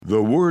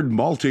The word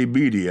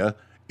multimedia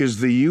is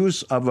the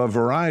use of a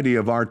variety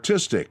of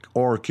artistic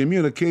or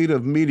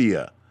communicative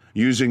media,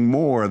 using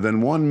more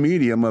than one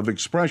medium of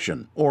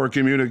expression or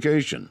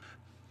communication.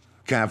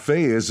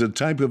 Cafe is a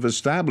type of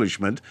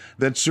establishment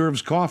that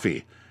serves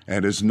coffee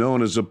and is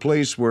known as a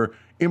place where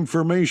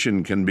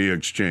information can be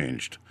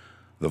exchanged.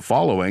 The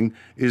following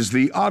is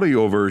the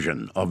audio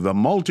version of the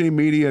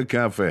Multimedia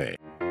Cafe.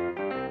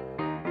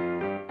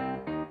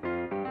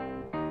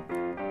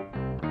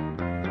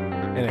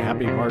 And a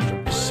happy March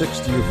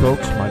 6th to you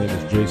folks. My name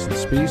is Jason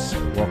Spees.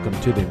 Welcome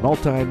to the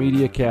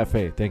Multimedia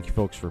Cafe. Thank you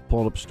folks for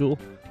pulling up a stool,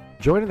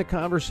 joining the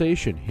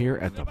conversation here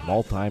at the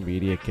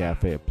Multimedia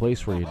Cafe, a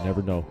place where you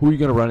never know who you're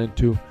going to run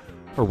into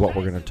or what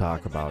we're going to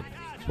talk about.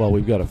 Well,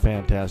 we've got a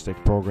fantastic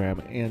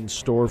program in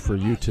store for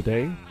you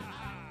today.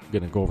 We're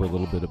going to go over a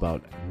little bit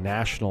about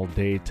National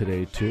Day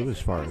today, too, as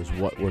far as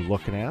what we're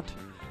looking at.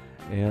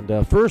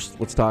 And first,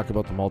 let's talk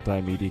about the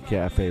Multimedia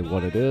Cafe,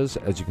 what it is.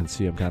 As you can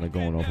see, I'm kind of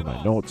going over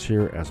my notes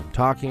here as I'm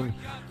talking,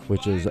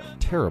 which is a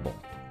terrible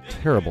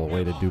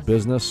way to do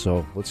business.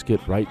 So let's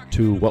get right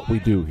to what we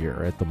do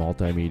here at the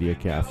Multimedia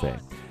Cafe.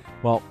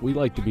 Well, we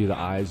like to be the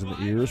eyes and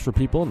the ears for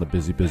people in the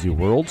busy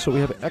world, so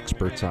we have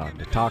experts on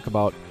to talk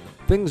about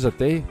things that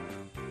they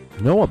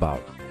know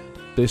about.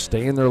 They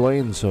stay in their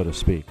lane, so to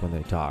speak, when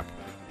they talk.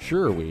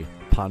 Sure, we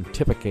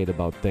pontificate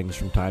about things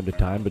from time to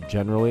time, but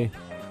generally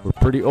we're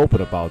pretty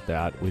open about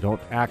that. We don't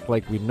act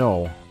like we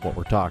know what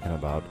we're talking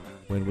about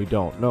when we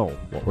don't know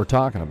what we're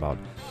talking about.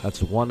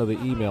 That's one of the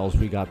emails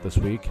we got this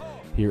week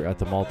here at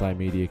the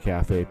Multimedia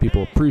Cafe.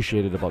 People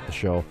appreciated about the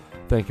show.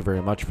 Thank you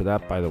very much for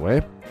that, by the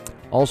way.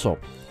 Also,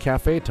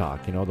 cafe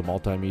talk, the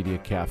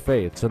Multimedia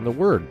Cafe. It's in the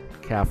word,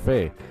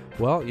 cafe.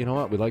 Well, you know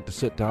what? We like to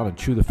sit down and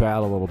chew the fat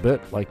a little bit,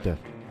 like to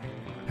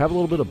have a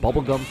little bit of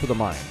bubble gum for the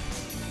mind.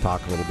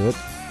 Talk a little bit,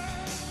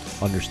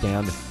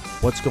 understand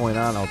what's going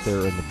on out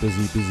there in the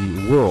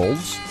busy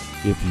worlds,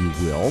 if you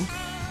will.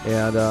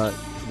 And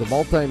the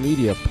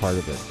multimedia part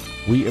of it,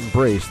 we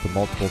embrace the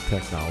multiple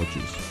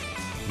technologies.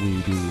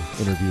 We do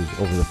interviews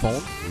over the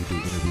phone, we do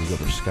interviews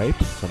over Skype,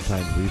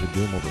 sometimes we even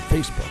do them over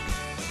Facebook,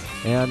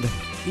 and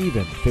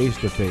even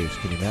face-to-face.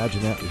 Can you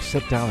imagine that? We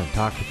sit down and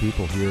talk to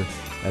people here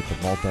at the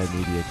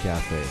Multimedia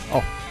Cafe.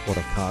 Oh, what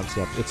a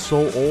concept. It's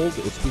so old,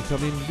 it's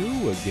becoming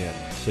new again,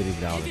 sitting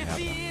down and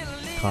having a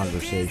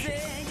conversation.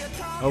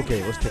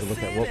 Okay, let's take a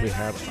look at what we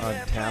have on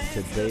tap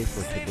today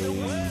for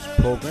today's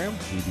program.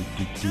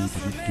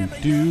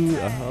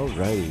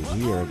 Alrighty,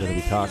 we are going to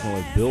be talking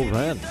with Bill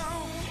Wren,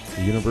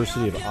 the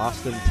University of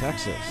Austin,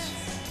 Texas.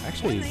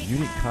 Actually, a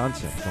unique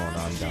concept going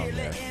on down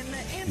there.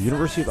 The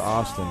University of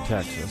Austin,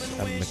 Texas,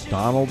 and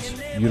McDonald's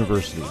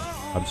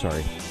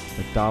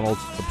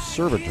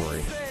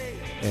Observatory,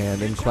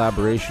 and in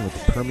collaboration with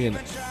the Permian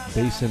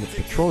Basin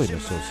Petroleum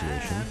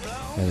Association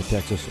and the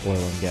Texas Oil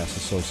and Gas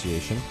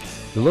Association,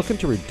 they're looking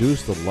to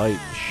reduce the light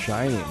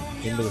shining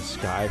into the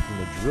sky from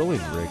the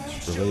drilling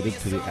rigs related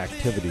to the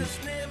activities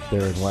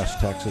there in West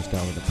Texas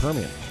down in the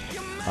Permian.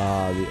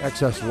 The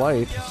excess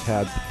light has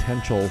had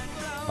potential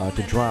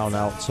to drown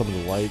out some of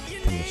the light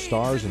from the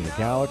stars and the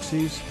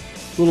galaxies.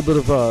 A little bit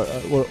of,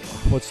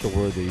 what's the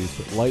word they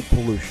use? Light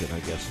pollution, I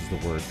guess is the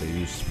word they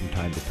use from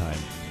time to time.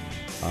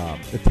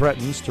 It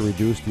threatens to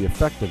reduce the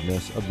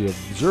effectiveness of the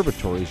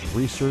observatory's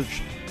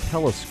research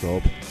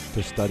telescope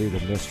to study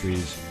the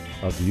mysteries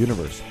of the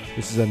universe.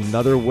 This is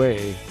another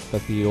way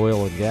that the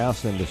oil and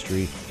gas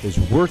industry is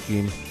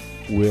working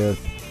with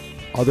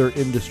other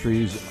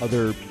industries,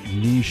 other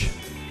niche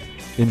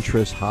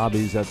interests,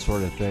 hobbies, that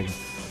sort of thing,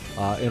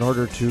 in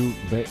order to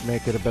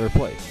make it a better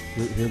place.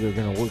 Here they're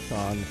going to work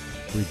on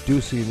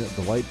reducing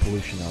the light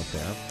pollution out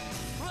there.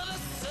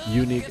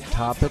 Unique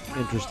topic,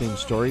 interesting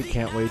story.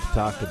 Can't wait to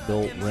talk to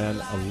Bill Wren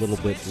a little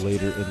bit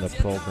later in the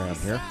program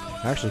here.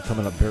 Actually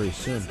coming up very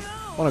soon.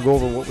 I want to go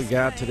over what we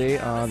got today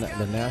on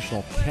the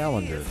national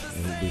calendar.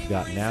 And we've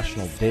got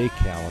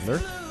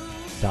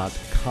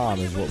nationaldaycalendar.com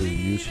is what we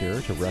use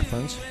here to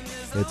reference.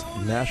 It's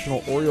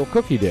National Oreo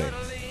Cookie Day.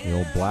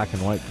 Black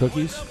and white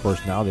cookies. Of course,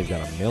 now they've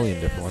got a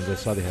million different ones. I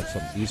saw they had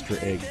some Easter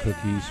egg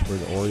cookies for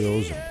the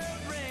Oreos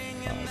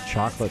and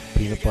chocolate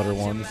peanut butter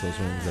ones. Those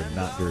ones are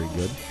not very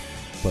good,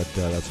 but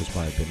that's just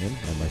my opinion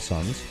and my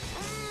son's.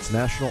 It's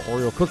National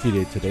Oreo Cookie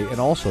Day today,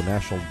 and also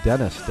National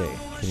Dentist Day.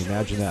 Can you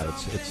imagine that?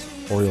 It's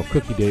Oreo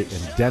Cookie Day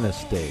and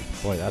Dentist Day.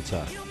 Boy, that's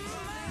a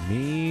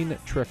mean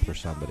trick for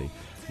somebody.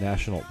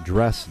 National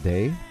Dress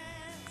Day.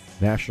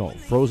 National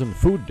Frozen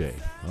Food Day.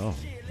 Oh,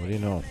 what do you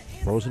know?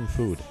 Frozen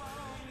food.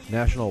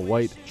 National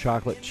White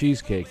Chocolate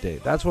Cheesecake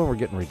Day. That's when we're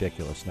getting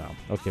ridiculous now.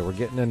 Okay, we're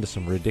getting into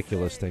some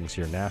ridiculous things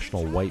here.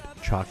 National White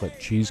Chocolate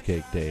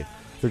Cheesecake Day.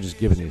 They're just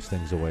giving these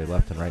things away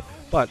left and right.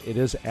 But it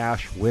is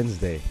Ash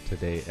Wednesday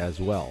today as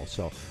well.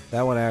 So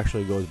that one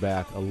actually goes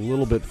back a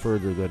little bit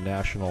further than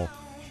National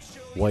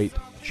White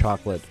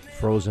Chocolate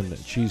Frozen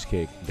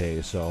Cheesecake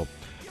Day. So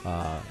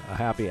a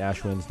happy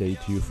Ash Wednesday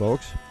to you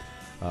folks.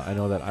 I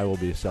know that I will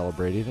be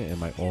celebrating it in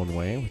my own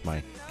way with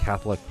my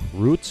Catholic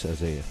roots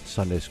as a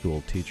Sunday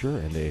school teacher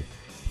and a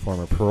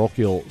former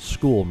parochial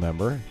school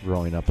member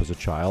growing up as a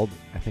child.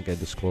 I think I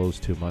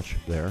disclosed too much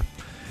there.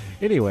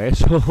 Anyway,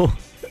 so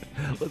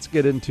let's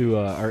get into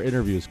our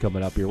interviews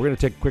coming up here. We're going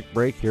to take a quick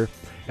break here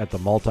at the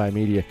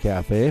Multimedia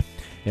Cafe,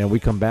 and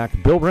we come back.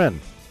 Bill Wren,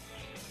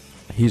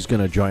 he's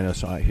going to join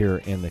us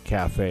here in the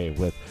cafe.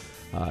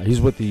 He's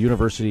with the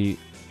University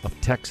of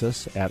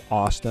Texas at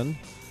Austin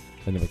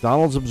in the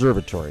McDonald's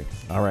Observatory.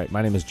 All right,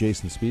 my name is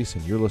Jason Spees,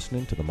 and you're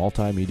listening to the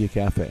Multimedia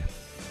Cafe.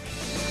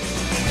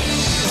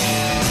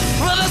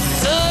 Well, the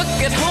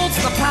circuit holds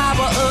the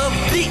power of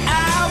the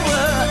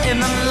hour,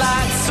 and the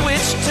light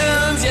switch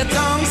turns your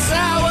tongue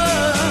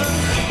sour.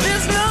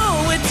 There's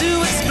no way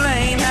to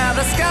explain how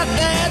the sky's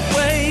that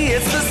way.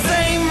 It's the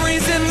same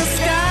reason the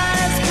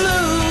sky's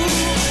blue.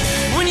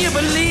 When you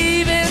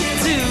believe in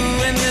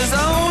two, and there's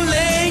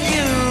only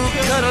you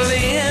cuddle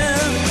in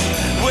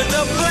with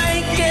a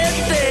blanket.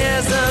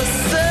 There's a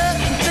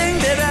certain thing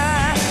that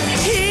I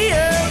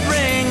hear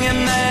ring,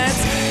 and that's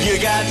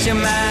you got your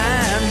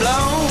mind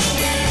blown.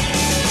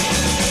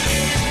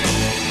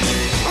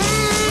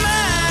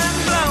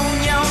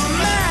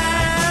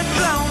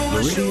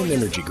 Meridian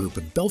Energy Group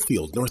of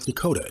Belfield, North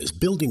Dakota is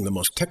building the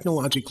most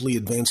technologically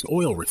advanced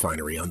oil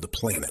refinery on the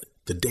planet,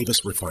 the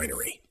Davis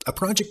Refinery, a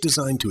project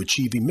designed to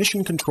achieve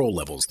emission control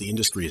levels the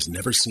industry has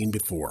never seen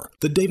before.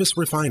 The Davis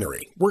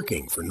Refinery,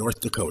 working for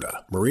North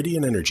Dakota.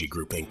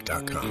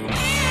 MeridianEnergyGroupInc.com.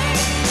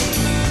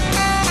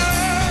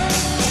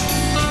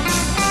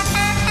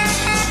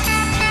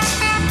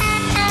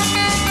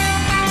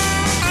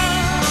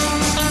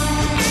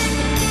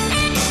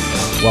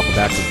 Welcome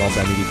back to the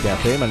Multimedia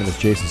Cafe. My name is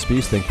Jason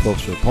Spees. Thank you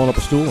folks for pulling up a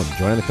stool and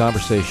joining the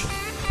conversation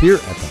here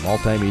at the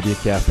Multimedia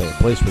Cafe, a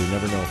place where you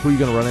never know who you're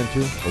going to run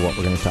into or what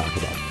we're going to talk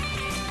about.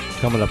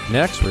 Coming up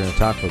next, we're going to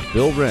talk with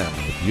Bill Wren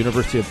with the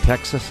University of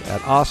Texas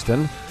at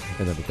Austin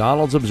in the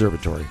McDonald's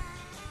Observatory.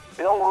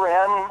 Bill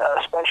Wren,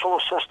 Special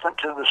Assistant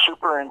to the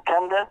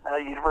Superintendent,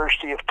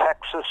 University of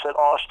Texas at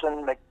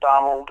Austin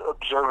McDonald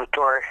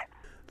Observatory.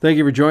 Thank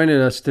you for joining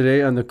us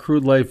today on the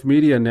Crude Life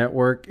Media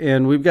Network.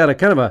 And we've got a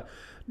kind of a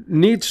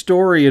neat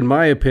story, in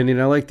my opinion.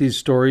 I like these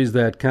stories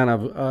that kind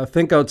of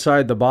think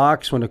outside the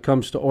box when it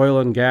comes to oil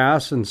and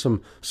gas and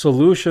some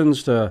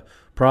solutions to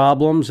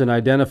problems and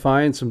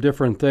identifying some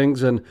different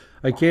things. And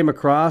I came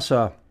across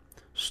a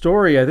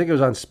story, I think it was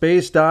on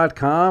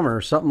space.com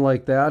or something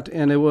like that,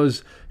 and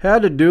it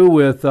had to do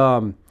with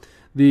the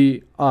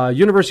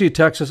University of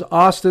Texas,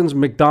 Austin's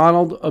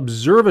McDonald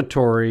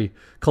Observatory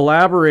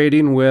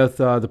collaborating with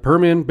the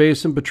Permian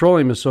Basin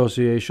Petroleum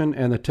Association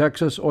and the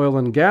Texas Oil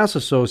and Gas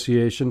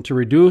Association to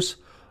reduce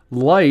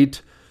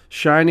light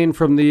shining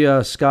from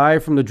the sky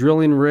from the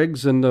drilling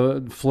rigs and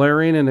the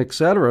flaring and et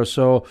cetera.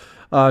 So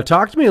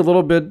talk to me a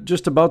little bit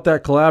just about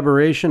that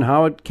collaboration,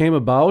 how it came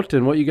about,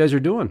 and what you guys are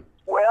doing.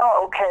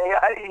 Well, okay,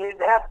 you'd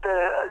have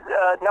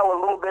to know a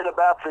little bit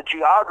about the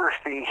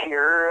geography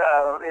here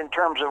in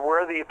terms of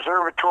where the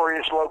observatory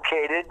is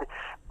located.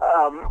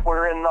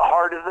 We're in the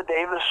heart of the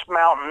Davis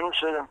Mountains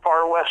in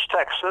far west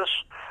Texas,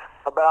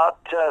 about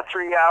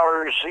 3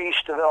 hours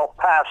east of El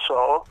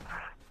Paso,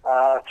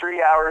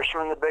 3 hours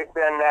from the Big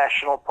Bend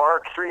National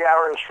Park, 3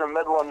 hours from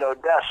Midland,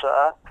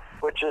 Odessa,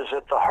 which is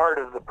at the heart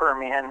of the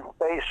Permian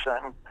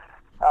Basin.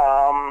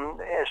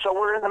 So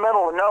we're in the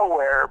middle of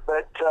nowhere,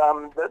 but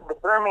the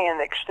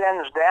Permian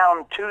extends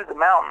down to the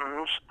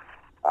mountains,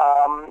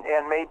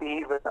 and maybe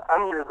even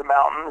under the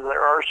mountains.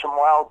 There are some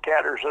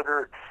wildcatters that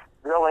are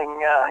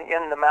drilling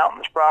in the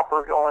mountains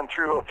proper, going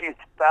through a few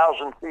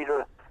thousand feet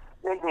of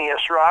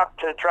igneous rock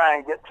to try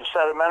and get to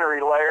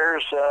sedimentary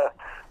layers.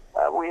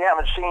 We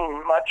haven't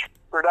seen much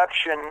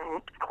production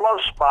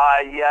close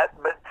by yet,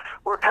 but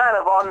we're kind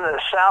of on the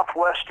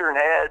southwestern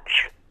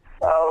edge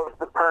of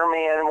the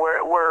Permian,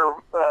 where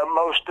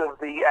most of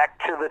the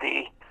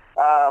activity,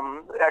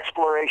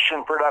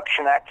 exploration,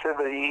 production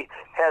activity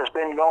has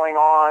been going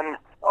on.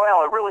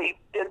 Well,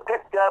 it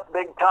picked up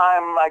big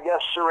time, I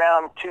guess,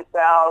 around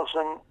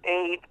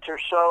 2008 or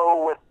so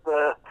with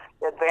the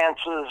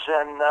advances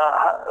in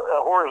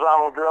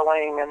horizontal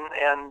drilling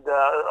and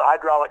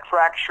hydraulic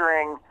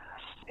fracturing.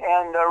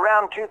 And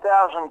around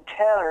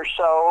 2010 or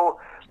so,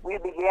 we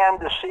began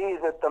to see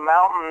that the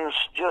mountains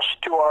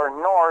just to our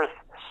north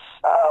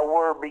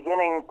were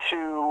beginning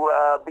to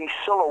be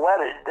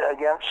silhouetted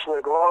against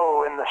the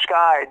glow in the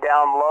sky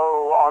down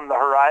low on the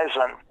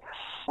horizon.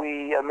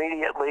 We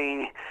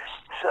immediately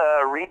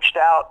reached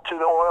out to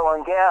the oil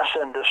and gas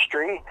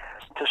industry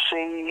to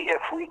see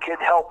if we could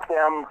help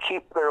them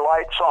keep their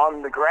lights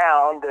on the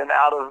ground and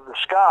out of the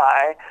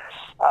sky.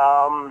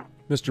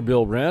 Mr.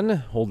 Bill Wren,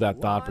 hold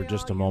that thought for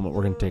just a moment.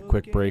 We're going to take a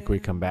quick break. When we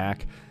come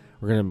back,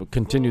 we're going to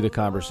continue the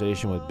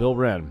conversation with Bill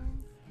Wren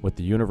with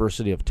the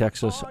University of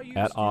Texas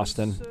at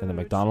Austin and the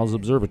McDonald's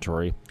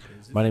Observatory.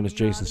 My name is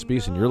Jason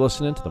Spees, and you're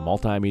listening to the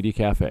Multimedia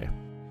Cafe.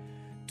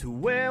 To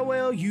where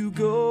will you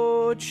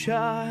go,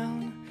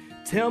 child?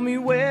 Tell me,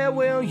 where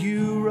will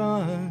you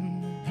run?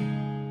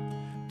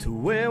 To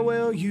where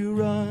will you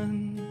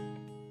run?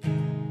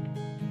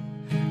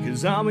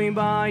 'Cause I'll be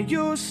by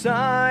your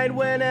side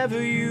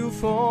whenever you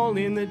fall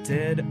in the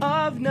dead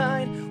of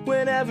night.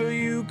 Whenever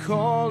you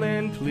call,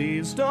 and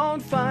please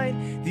don't fight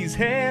these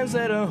hands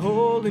that are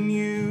holding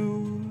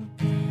you.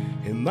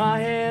 And My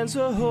hands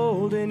are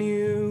holding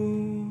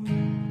you.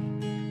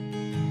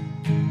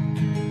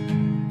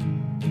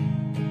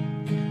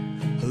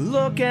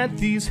 Look at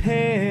these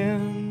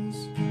hands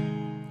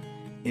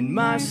in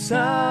my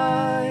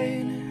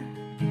side.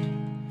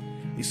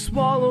 They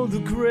swallow the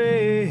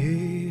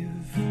grave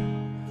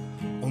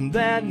on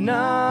that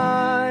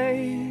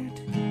night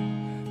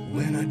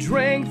when I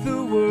drank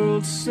the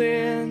world's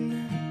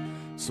sin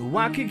so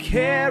I could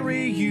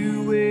carry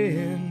you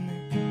in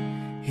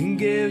and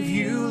give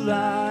you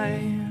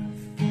life.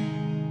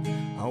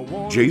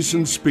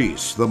 Jason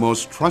Spiess, the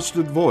most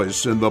trusted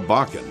voice in the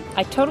Bakken.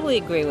 I totally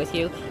agree with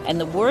you, and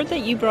the word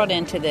that you brought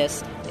into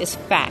this is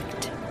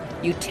fact.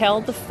 You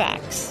tell the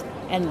facts,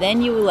 and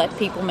then you let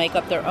people make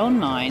up their own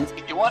minds.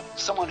 You want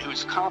someone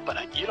who's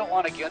competent. You don't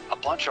want to get a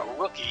bunch of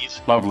rookies.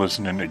 Love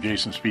listening to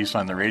Jason Spiess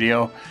on the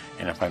radio,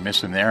 and if I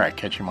miss him there, I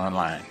catch him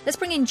online. Let's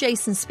bring in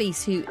Jason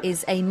Spiess, who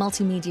is a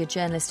multimedia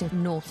journalist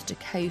in North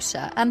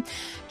Dakota.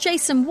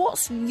 Jason,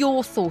 what's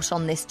your thought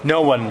on this?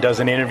 No one does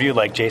an interview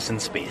like Jason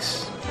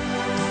Spiess.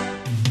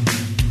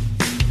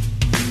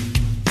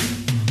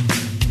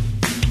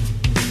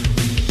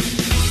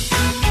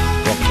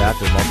 Back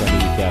to the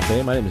Multimedia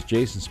Cafe. My name is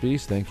Jason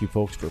Spiess. Thank you,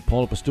 folks, for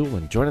pulling up a stool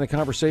and joining the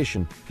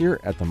conversation here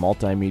at the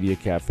Multimedia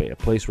Cafe, a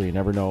place where you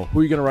never know who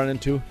you're going to run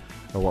into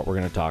or what we're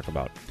going to talk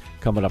about.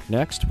 Coming up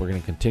next, we're going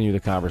to continue the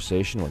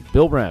conversation with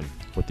Bill Bren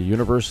with the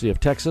University of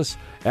Texas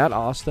at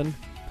Austin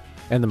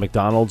and the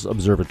McDonald's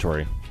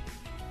Observatory.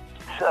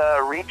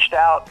 Reached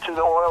out to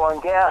the oil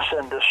and gas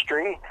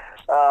industry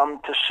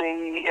to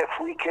see if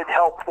we could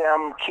help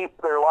them keep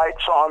their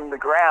lights on the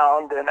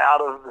ground and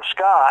out of the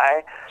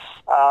sky.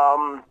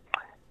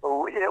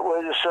 It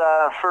was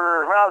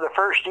for the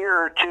first year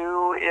or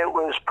two, it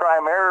was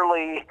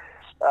primarily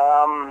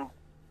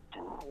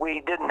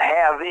we didn't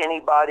have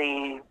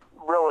anybody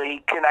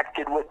really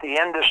connected with the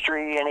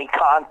industry, any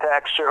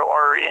contacts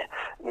or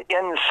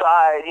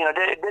inside,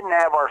 didn't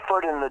have our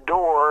foot in the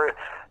door.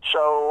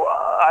 So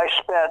I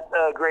spent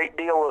a great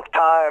deal of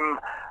time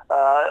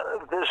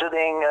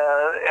visiting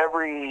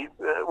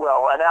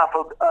an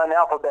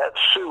alphabet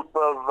soup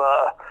of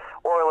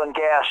oil and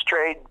gas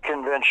trade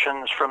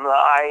conventions, from the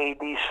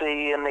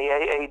IADC and the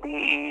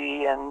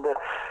AADE and the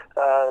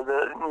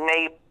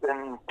NAPE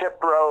and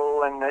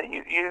TIPRO and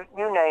you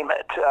name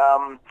it.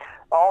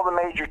 All the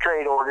major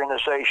trade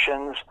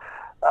organizations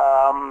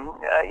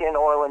in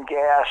oil and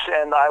gas,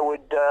 and I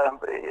would,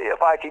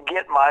 if I could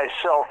get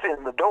myself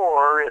in the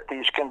door at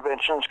these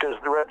conventions, because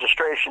the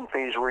registration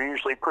fees were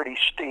usually pretty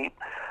steep,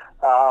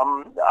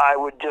 I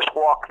would just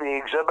walk the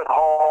exhibit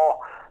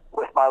hall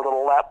with my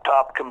little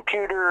laptop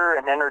computer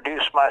and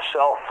introduce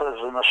myself as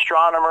an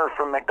astronomer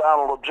from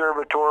McDonald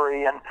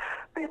Observatory, and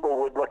people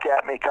would look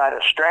at me kind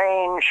of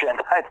strange,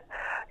 and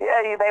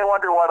you may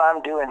wonder what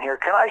I'm doing here.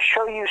 Can I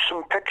show you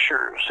some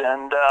pictures?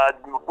 And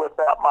whip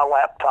out my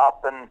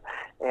laptop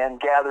and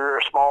gather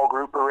a small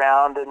group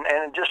around,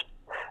 and just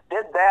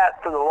did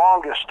that for the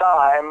longest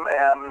time.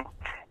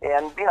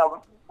 And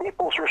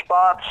people's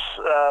response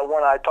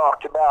when I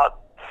talked about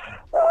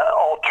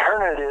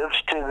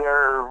alternatives to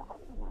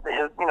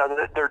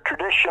their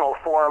traditional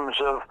forms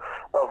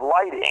of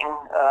lighting,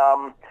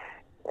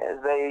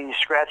 they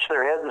scratched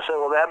their heads and said,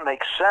 well, that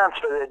makes sense,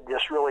 but it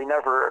just really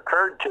never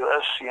occurred to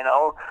us,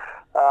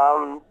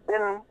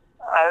 Then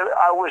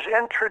I was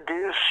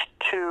introduced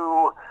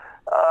to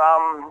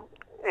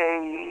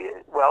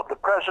the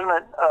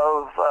president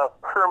of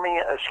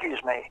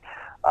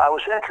I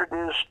was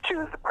introduced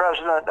to the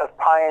president of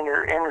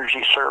Pioneer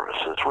Energy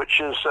Services,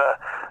 which is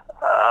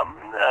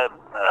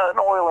an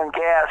oil and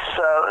gas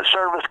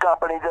service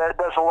company that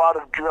does a lot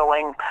of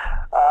drilling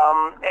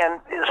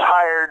and is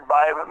hired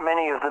by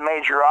many of the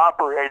major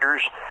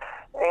operators.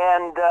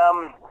 And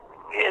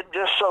it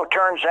just so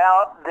turns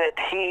out that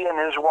he and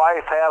his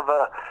wife have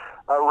a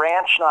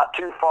ranch not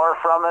too far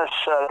from us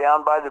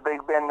down by the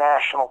Big Bend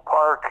National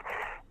Park.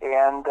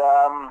 And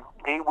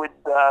he would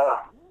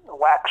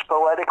wax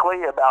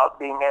poetically about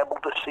being able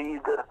to see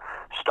the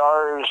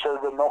stars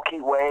of the Milky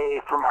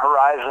Way from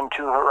horizon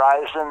to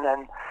horizon,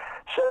 and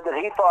said that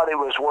he thought it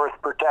was worth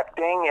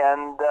protecting,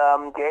 and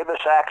gave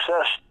us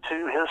access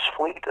to his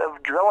fleet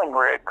of drilling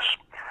rigs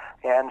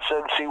and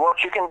said, see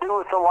what you can do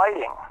with the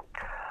lighting.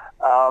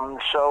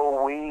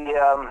 So we,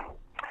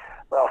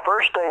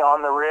 first day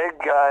on the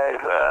rig,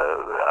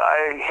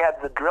 I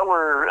had the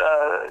driller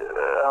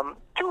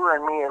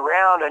touring me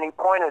around, and he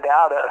pointed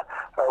out a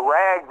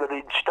rag that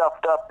he'd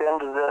stuffed up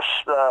into this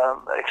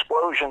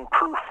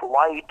explosion-proof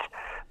light,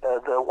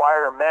 the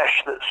wire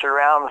mesh that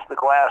surrounds the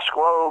glass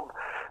globe,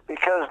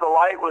 because the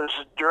light was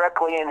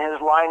directly in his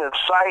line of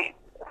sight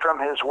from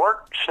his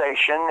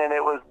workstation, and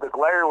the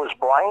glare was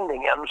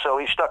blinding him, so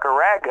he stuck a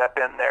rag up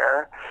in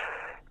there.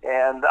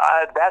 And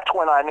that's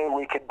when I knew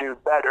we could do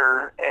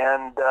better,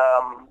 and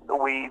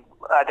we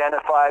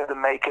identified the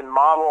make and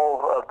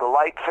model of the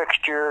light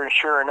fixture, and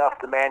sure enough,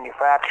 the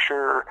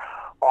manufacturer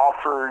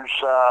offers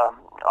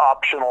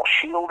optional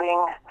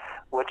shielding,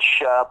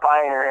 which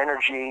Pioneer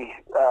Energy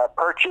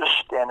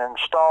purchased and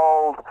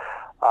installed.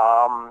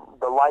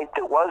 The light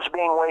that was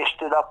being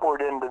wasted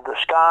upward into the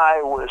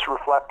sky was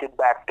reflected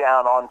back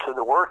down onto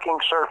the working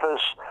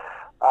surface,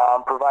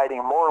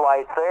 providing more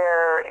light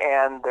there,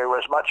 and there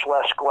was much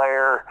less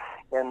glare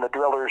in the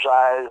driller's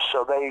eyes,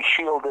 so they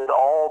shielded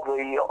all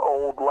the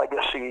old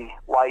legacy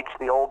lights,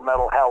 the old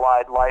metal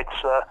halide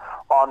lights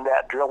on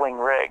that drilling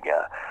rig.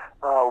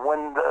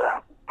 When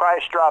the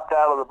price dropped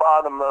out of the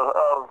bottom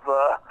of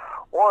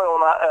oil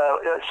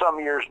some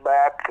years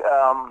back,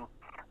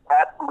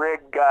 that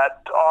rig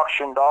got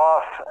auctioned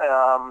off,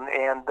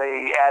 and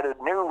they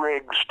added new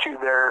rigs to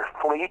their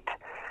fleet,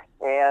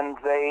 and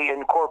they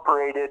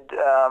incorporated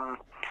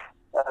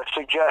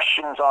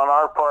suggestions on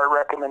our part,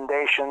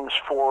 recommendations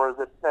for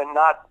the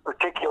not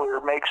particular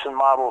makes and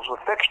models of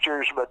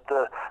fixtures, but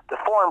the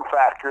form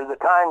factor, the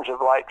kinds of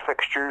light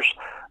fixtures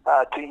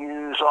to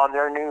use on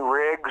their new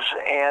rigs,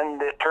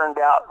 and it turned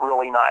out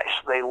really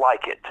nice. They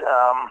like it.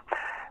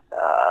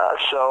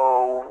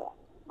 So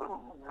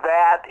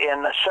that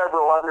and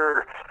several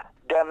other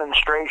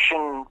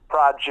demonstration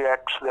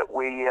projects that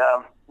we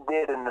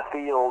did in the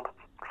field.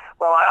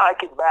 Well, I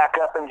could back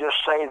up and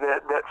just say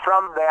that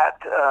from that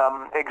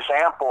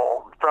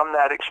example, from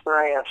that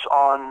experience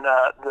on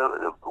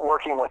the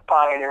working with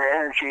Pioneer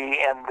Energy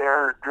and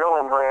their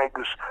drilling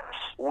rigs,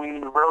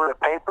 we wrote a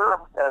paper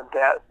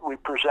that we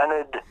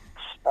presented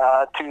to,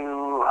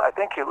 I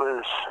think it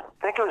was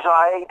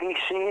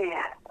IADC.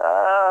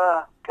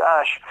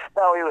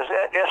 It was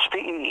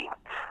SPE.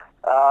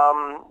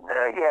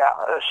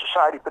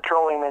 Society of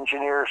Petroleum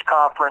Engineers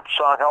Conference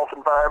on Health,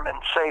 Environment,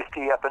 and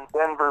Safety up in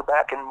Denver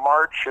back in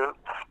March of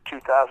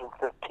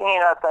 2015,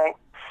 I think.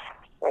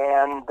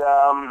 And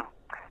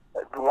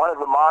one of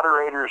the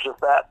moderators of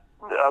that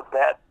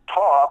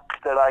talk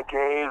that I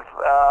gave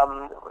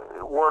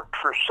worked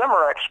for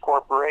Cimarex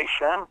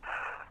Corporation,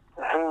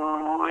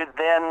 who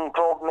then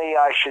told me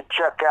I should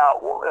check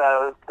out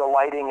the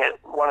lighting at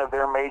one of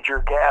their major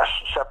gas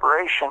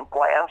separation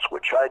plants,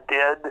 which I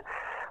did.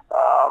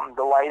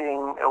 The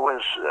lighting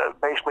was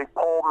basically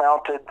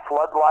pole-mounted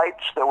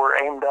floodlights that were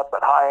aimed up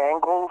at high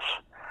angles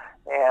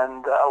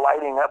and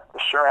lighting up the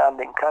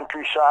surrounding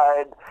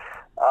countryside.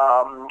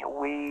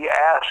 We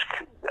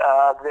asked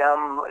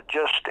them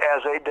just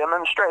as a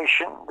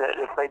demonstration that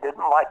if they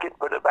didn't like it,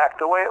 put it back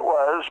the way it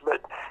was,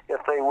 but if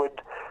they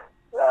would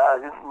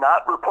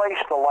not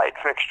replace the light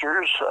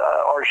fixtures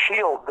or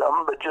shield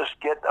them, but just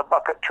get a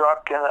bucket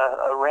truck and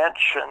a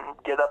wrench and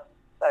get up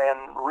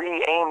and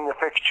re-aim the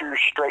fixtures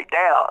straight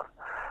down.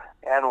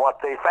 And what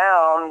they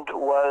found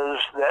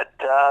was that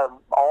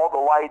all the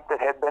light that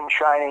had been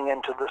shining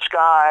into the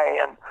sky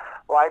and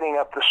lighting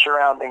up the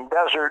surrounding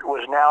desert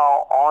was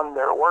now on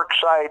their work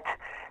site,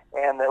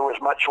 and there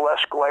was much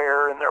less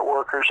glare in their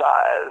workers'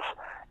 eyes.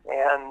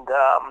 And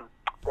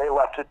they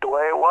left it the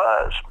way it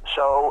was.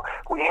 So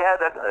we had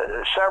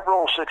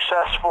several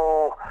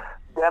successful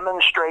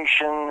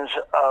demonstrations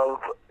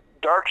of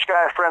dark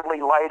sky friendly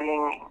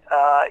lighting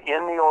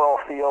in the oil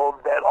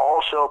field that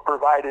also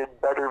provided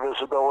better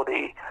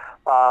visibility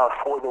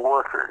for the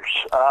workers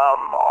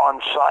on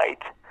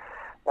site.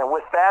 And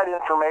with that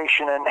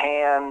information in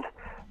hand,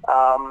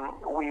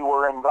 we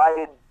were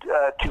invited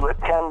to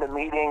attend a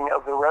meeting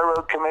of the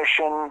Railroad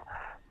Commission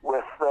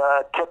with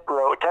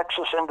TIPRO,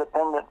 Texas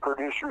Independent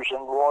Producers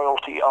and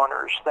Royalty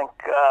Owners. Think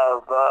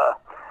of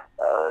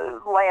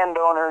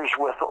landowners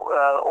with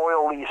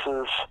oil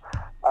leases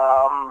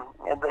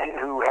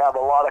who have a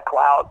lot of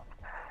clout.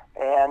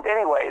 And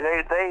anyway,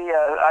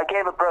 I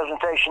gave a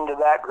presentation to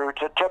that group,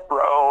 to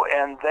TIPRO,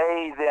 and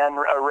they then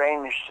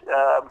arranged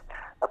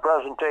a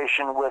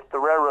presentation with the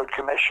Railroad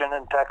Commission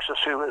in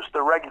Texas, who is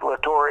the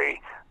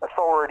regulatory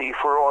authority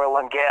for oil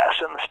and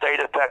gas in the state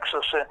of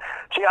Texas. And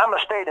see, I'm a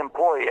state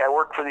employee. I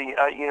work for the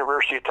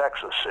University of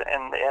Texas,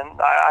 and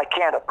I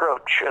can't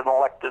approach an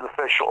elected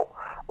official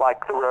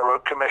like the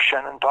Railroad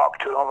Commission and talk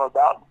to them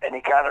about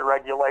any kind of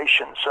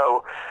regulation.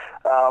 So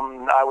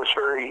I was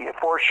very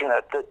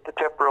fortunate that the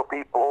TIPRO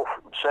people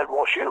said,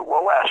 well, shoot,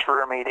 we'll ask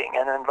for a meeting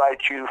and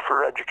invite you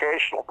for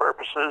educational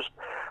purposes,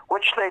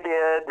 which they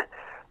did.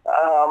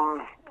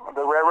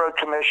 The Railroad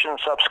Commission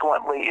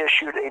subsequently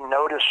issued a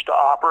notice to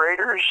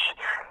operators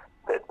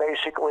that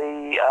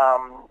basically, I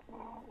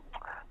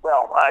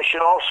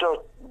should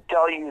also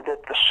tell you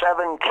that the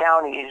 7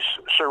 counties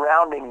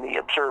surrounding the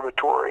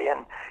observatory,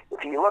 and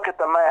if you look at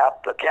the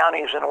map, the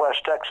counties in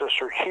West Texas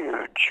are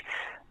huge.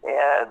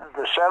 And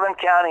the 7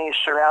 counties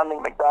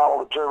surrounding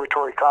McDonald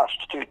Observatory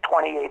constitute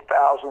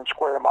 28,000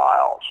 square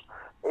miles,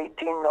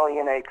 18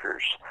 million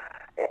acres.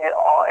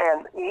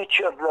 And each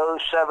of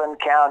those 7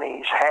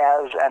 counties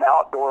has an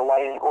outdoor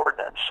lighting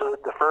ordinance. So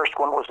the first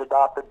one was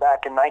adopted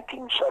back in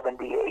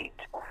 1978.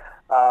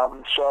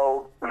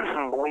 So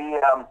we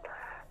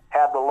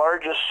have the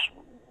largest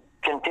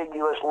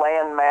contiguous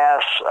land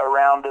mass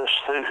around us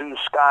whose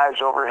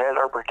skies overhead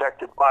are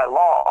protected by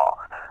law.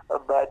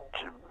 But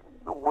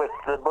with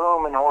the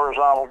boom in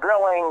horizontal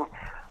drilling,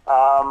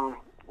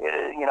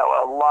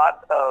 a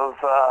lot of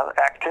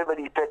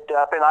activity picked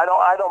up, and I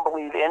don't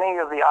believe any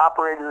of the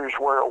operators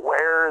were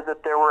aware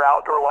that there were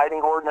outdoor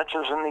lighting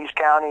ordinances in these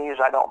counties.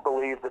 I don't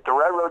believe that the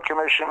Railroad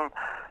Commission,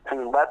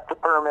 who let the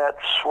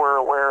permits, were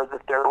aware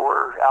that there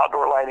were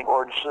outdoor lighting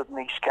ordinances in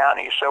these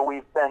counties. So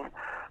we've been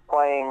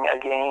playing a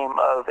game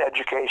of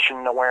education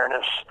and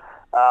awareness,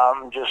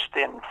 just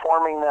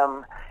informing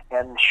them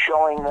and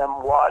showing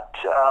them what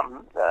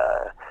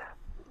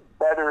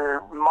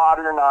better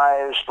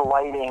modernized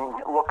lighting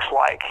looks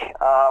like.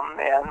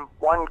 And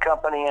one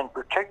company in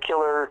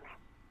particular,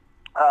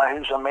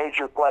 who's a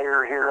major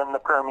player here in the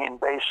Permian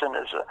Basin,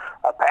 is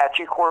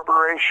Apache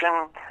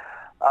Corporation.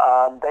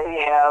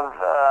 They have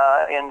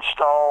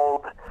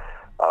installed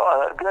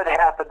a good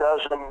half a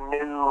dozen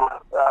new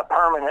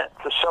permanent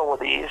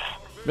facilities.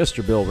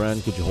 Mr. Bill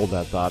Wren, could you hold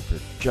that thought for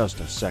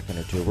just a second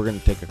or two? We're going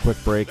to take a quick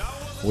break.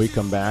 When we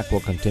come back, we'll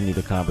continue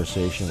the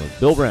conversation with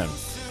Bill Wren,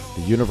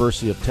 the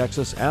University of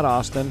Texas at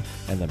Austin,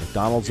 and the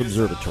McDonald's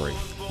Observatory.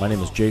 My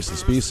name is Jason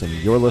Spees, and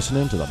you're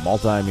listening to the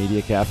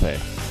MultiMedia Cafe.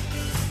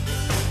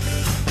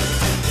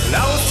 And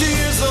I was 2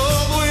 years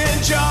old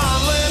when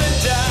John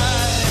Lennon died.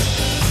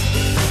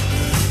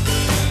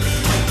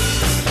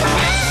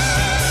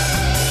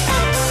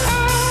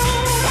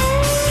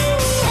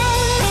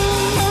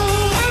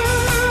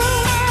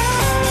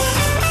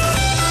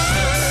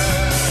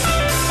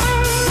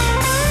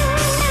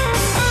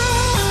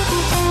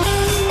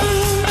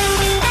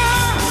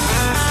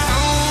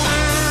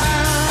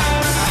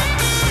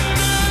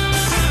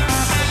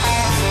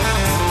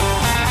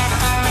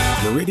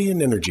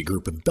 Meridian Energy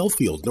Group of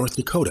Belfield, North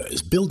Dakota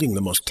is building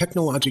the most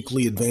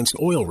technologically advanced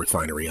oil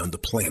refinery on the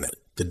planet,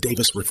 the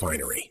Davis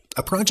Refinery,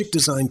 a project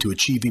designed to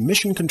achieve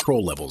emission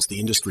control levels the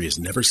industry has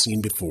never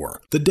seen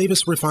before. The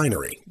Davis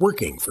Refinery,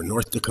 working for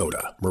North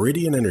Dakota.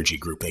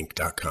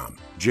 MeridianEnergyGroupInc.com.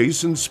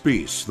 Jason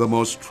Spees, the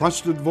most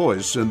trusted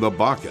voice in the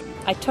Bakken.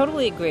 I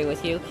totally agree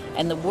with you,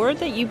 and the word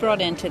that you brought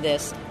into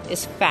this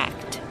is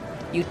fact.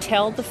 You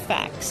tell the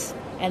facts,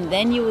 and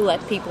then you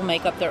let people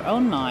make up their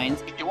own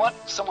minds. You want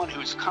someone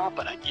who's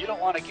competent. You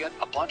don't want to get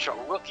a bunch of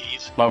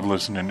rookies. Love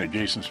listening to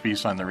Jason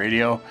Spees on the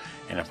radio,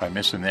 and if I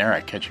miss him there, I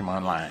catch him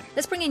online.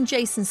 Let's bring in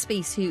Jason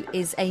Spees, who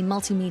is a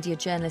multimedia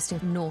journalist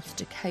in North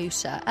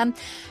Dakota.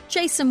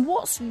 Jason,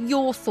 what's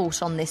your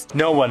thought on this?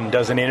 No one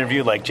does an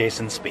interview like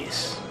Jason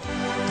Spees.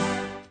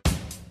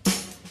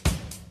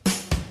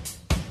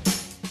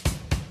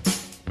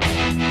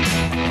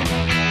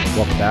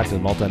 Welcome back to the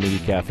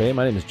Multimedia Cafe.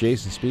 My name is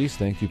Jason Spees.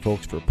 Thank you,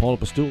 folks, for pulling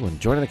up a stool and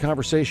joining the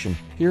conversation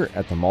here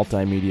at the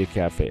Multimedia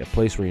Cafe, a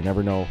place where you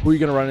never know who you're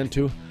going to run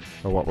into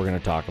or what we're going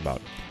to talk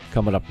about.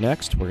 Coming up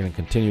next, we're going to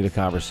continue the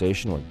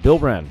conversation with Bill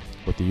Wren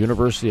with the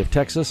University of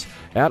Texas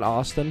at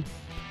Austin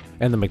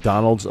and the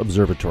McDonald's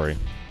Observatory.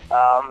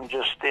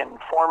 Just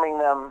informing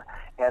them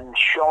and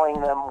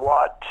showing them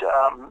what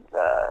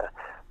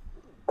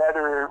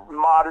better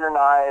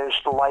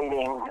modernized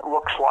lighting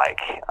looks like.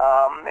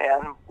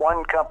 And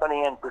one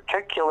company in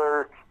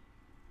particular,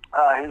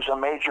 who's a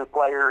major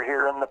player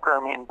here in the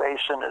Permian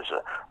Basin, is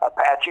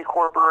Apache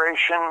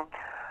Corporation.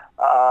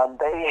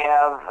 They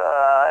have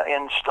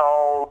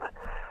installed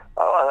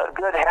a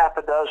good half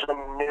a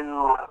dozen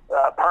new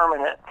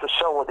permanent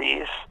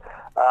facilities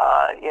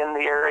in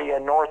the area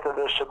north of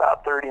us,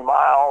 about 30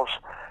 miles,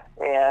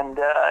 and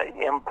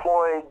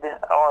employed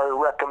our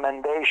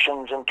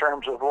recommendations in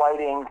terms of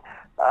lighting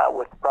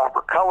with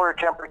proper color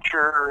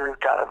temperature,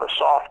 kind of a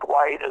soft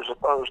white as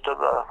opposed to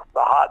the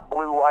hot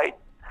blue white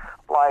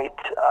light,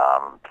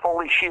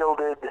 fully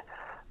shielded,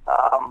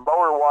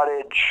 lower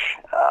wattage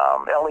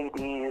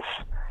LEDs,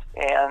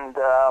 and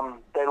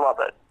they love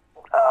it.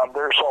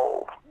 They're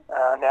sold.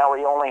 Now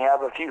we only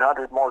have a few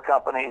hundred more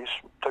companies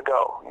to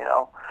go,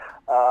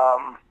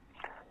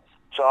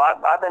 So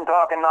I've been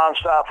talking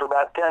nonstop for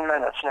about 10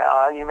 minutes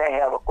now. You may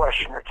have a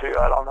question or two.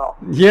 I don't know.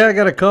 Yeah, I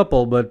got a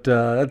couple, but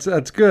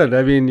that's good.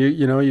 I mean,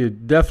 you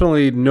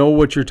definitely know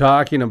what you're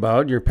talking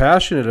about. You're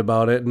passionate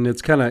about it, and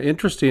it's kind of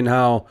interesting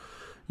how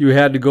you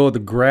had to go the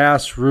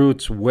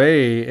grassroots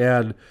way.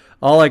 And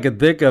all I could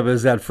think of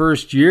is that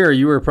first year,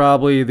 you were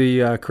probably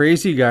the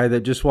crazy guy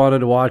that just wanted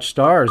to watch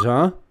stars,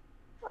 huh?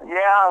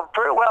 Yeah,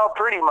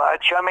 pretty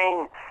much. I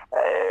mean,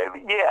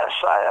 yes,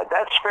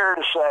 that's fair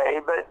to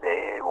say. But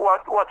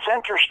what's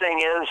interesting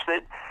is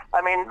that,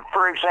 I mean,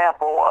 for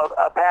example,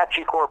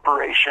 Apache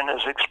Corporation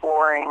is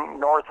exploring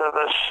north of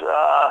us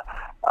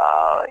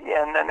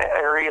in an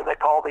area they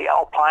call the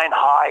Alpine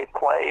High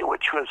Play,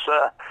 which was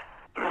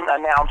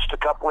announced a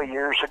couple of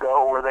years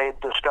ago, where they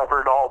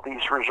discovered all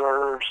these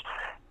reserves.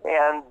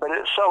 But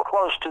it's so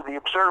close to the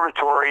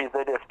observatory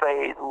that if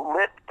they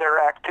lit their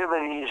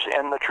activities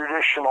in the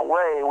traditional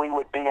way, we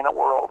would be in a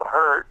world of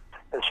hurt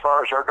as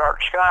far as our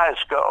dark skies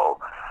go.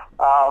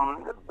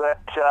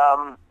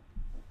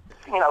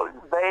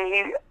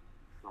 They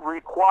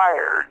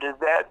required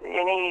that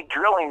any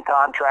drilling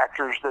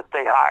contractors that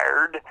they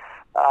hired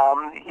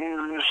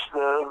use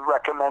the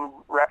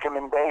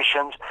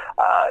recommendations.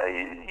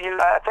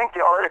 I think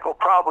the article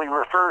probably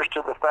refers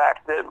to the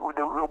fact that we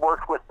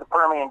worked with the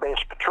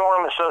Permian-Based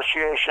Petroleum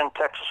Association,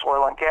 Texas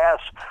Oil and Gas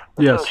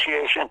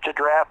Association to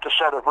draft a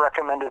set of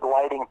recommended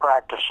lighting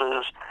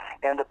practices,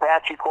 and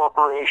Apache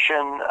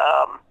Corporation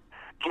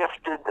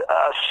gifted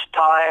us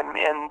time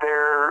in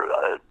their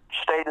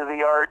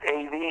state-of-the-art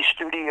AV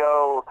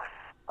studio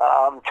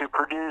to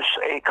produce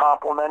a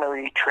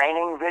complimentary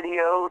training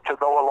video to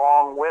go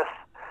along with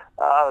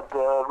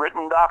the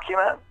written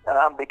document,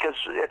 because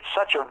it's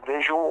such a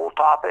visual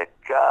topic.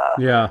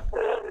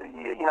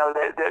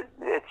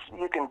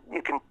 You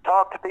can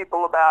talk to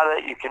people about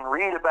it, you can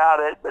read about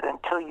it, but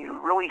until you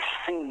really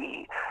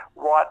see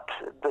what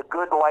the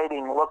good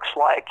lighting looks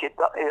like, it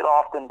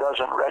often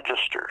doesn't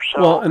register.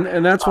 So, well,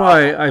 and that's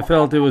why I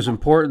felt it was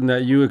important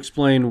that you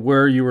explained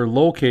where you were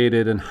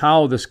located and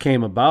how this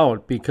came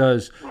about,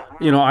 because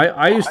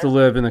I used to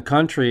live in the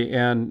country,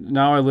 and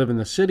now I live in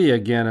the city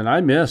again, and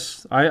I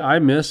miss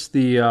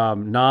the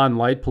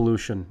non-light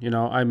pollution.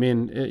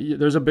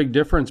 There's a big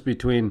difference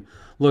between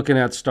looking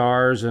at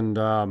stars and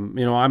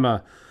I'm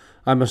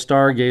a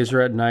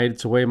stargazer at night.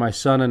 It's the way my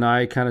son and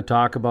I kind of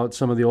talk about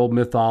some of the old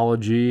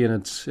mythology, and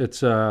it's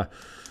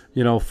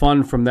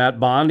fun from that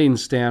bonding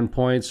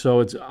standpoint.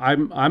 So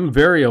I'm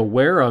very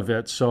aware of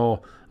it.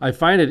 So I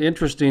find it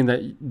interesting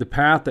that the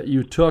path that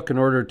you took in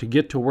order to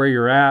get to where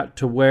you're at,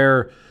 to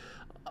where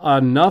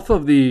enough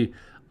of the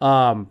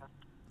oil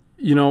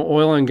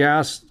and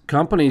gas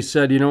companies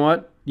said, you know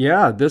what?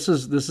 Yeah, this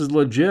is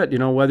legit.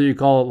 Whether you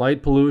call it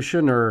light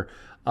pollution or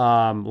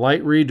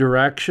light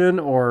redirection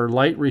or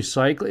light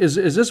recycling.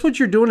 Is this what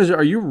you're doing?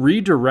 Are you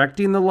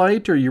redirecting the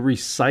light? Or are you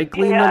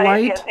recycling the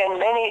light? In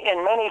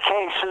many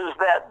cases,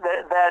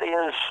 that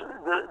is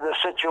the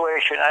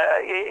situation.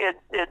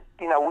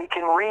 We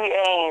can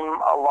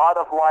re-aim a lot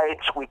of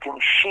lights. We can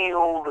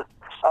shield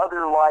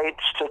other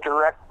lights to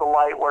direct the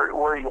light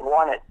where you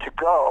want it to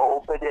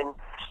go. But in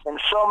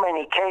so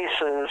many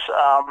cases,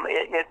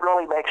 it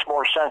really makes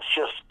more sense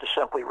just to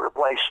simply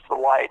replace the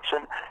lights.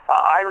 And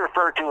I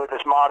refer to it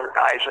as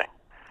modernizing.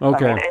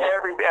 Okay. I mean,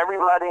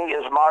 everybody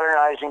is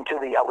modernizing to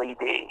the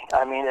LED.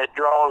 I mean, it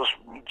draws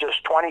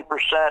just 20%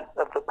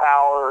 of the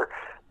power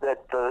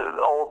that the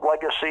old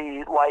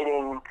legacy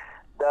lighting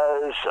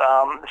does.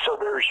 So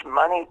there's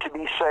money to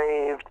be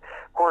saved.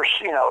 Of course,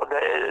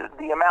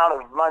 the amount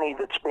of money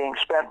that's being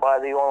spent by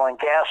the oil and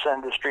gas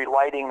industry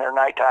lighting their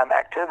nighttime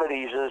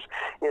activities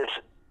is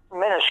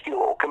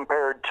minuscule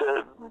compared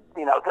to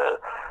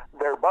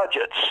their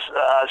budgets.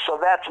 So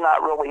that's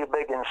not really a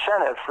big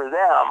incentive for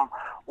them.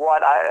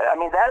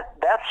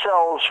 That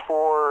sells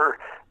for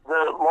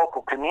the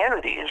local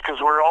communities, because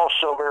we're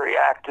also very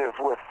active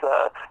with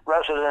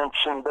residents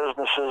and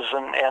businesses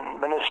and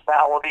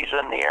municipalities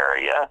in the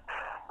area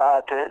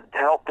to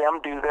help them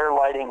do their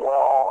lighting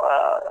well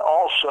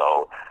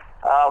also.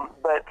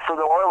 But for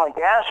the oil and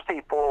gas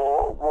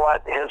people,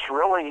 what has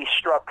really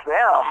struck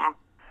them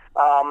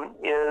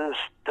is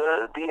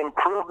the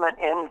improvement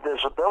in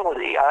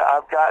visibility.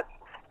 I've got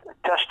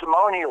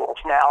testimonials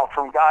now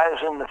from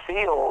guys in the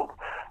field.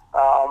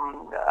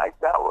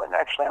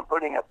 Actually, I'm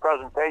putting a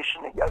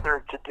presentation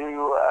together to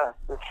do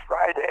this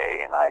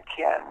Friday, and I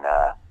can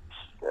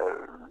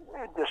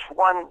just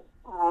one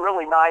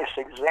really nice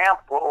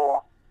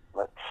example.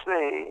 Let's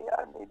see.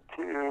 I need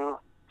to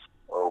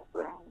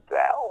open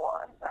that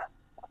one.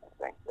 I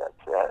think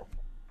that's it.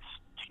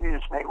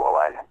 Excuse me while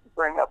I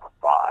bring up a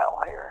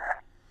file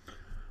here.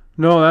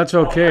 No, that's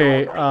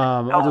okay.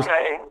 I'll just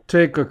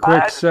take a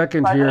quick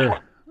second here.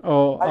 I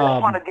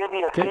just want to give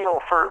you a feel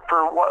for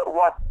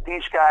what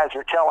these guys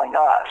are telling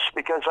us,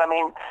 because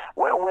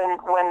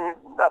when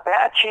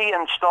Apache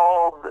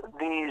installed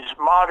these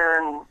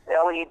modern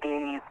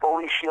LED,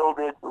 fully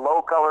shielded,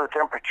 low color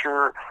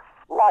temperature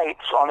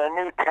lights on a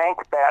new tank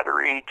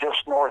battery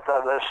just north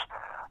of us,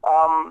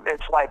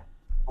 it's like,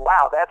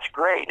 wow, that's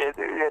great.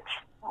 It's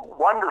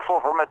wonderful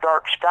from a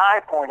dark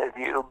sky point of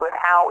view, but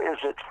how is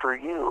it for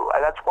you?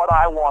 That's what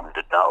I wanted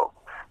to know.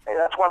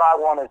 That's what I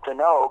wanted to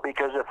know,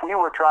 because if we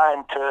were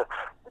trying to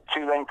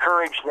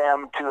encourage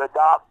them to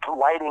adopt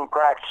lighting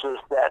practices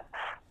that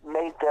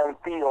made them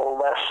feel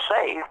less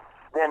safe,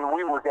 then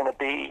we were going to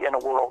be in a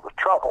world of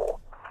trouble.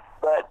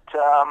 But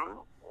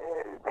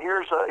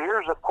here's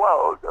a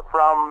quote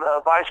from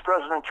the Vice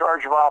President in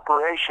charge of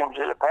operations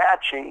at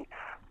Apache.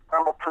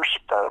 From a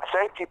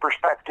safety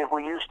perspective,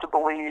 we used to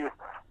believe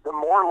the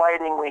more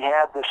lighting we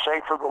had, the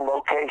safer the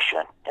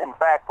location. In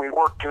fact, we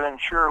worked to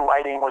ensure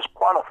lighting was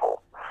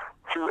plentiful.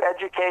 Through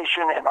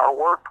education and our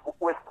work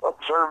with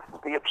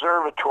the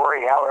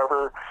observatory,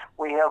 however,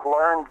 we have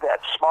learned that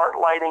smart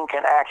lighting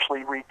can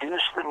actually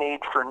reduce the need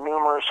for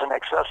numerous and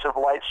excessive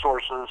light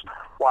sources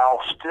while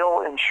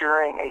still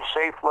ensuring a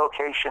safe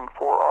location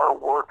for our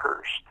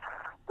workers.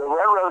 The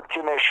Railroad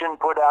Commission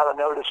put out a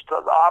notice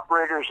to the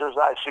operators, as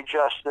I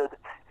suggested,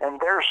 and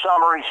their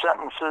summary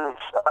sentence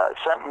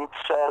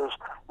says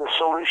the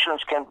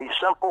solutions can be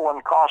simple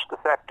and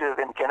cost-effective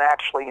and can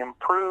actually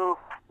improve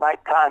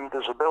nighttime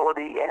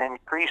visibility and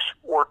increase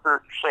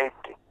worker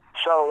safety.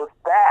 So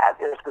that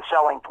is the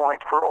selling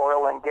point for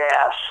oil and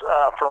gas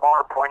from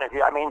our point of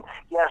view. I mean,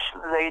 yes,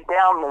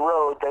 down the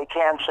road they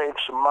can save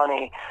some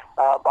money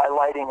by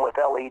lighting with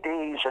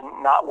LEDs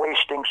and not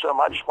wasting so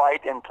much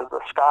light into the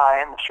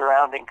sky and the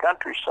surrounding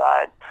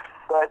countryside.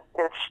 But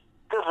it's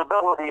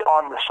visibility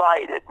on the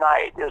site at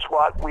night is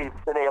what we've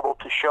been able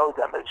to show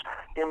them, is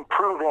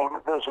improving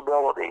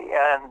visibility,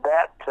 and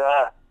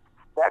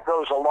that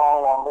goes a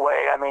long, long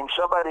way. I mean,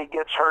 somebody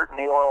gets hurt in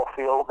the oil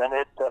field, and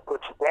it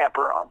puts a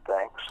damper on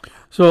things.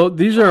 So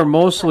these are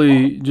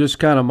mostly just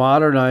kind of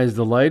modernize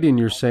the lighting,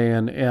 you're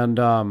saying, and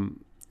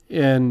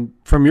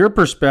from your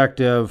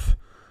perspective,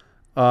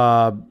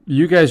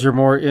 you guys are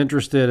more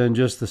interested in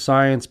just the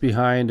science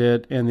behind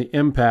it and the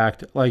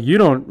impact. Like, you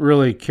don't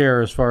really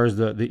care as far as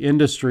the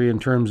industry in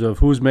terms of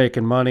who's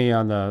making money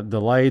on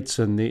the lights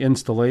and the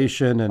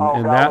installation and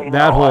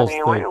that whole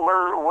thing.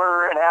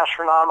 We're an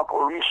astronomical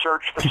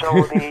research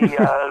facility.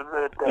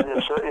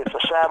 It's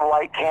a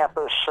satellite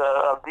campus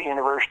of the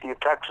University of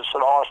Texas at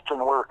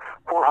Austin. We're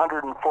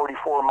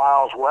 444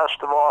 miles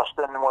west of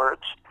Austin, where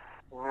it's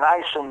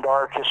nice and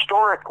dark.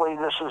 Historically,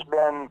 this has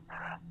been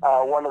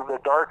one of the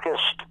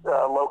darkest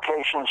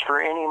locations for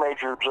any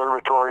major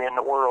observatory in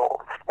the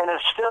world, and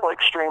it's still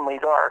extremely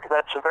dark.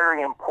 That's a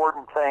very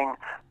important thing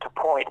to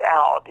point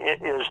out.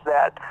 It is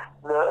that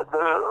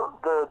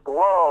the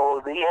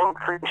glow, the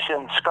increase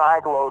in sky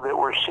glow that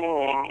we're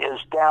seeing, is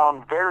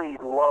down very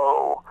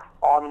low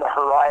on the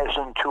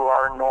horizon to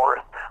our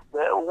north.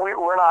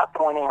 We're not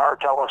pointing our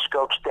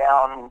telescopes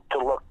down to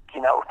look,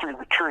 through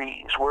the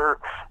trees. We're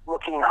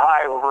looking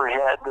high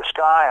overhead. The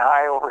sky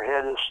high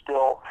overhead is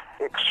still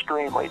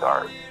extremely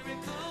dark.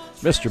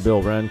 Mr.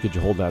 Bill Wren, could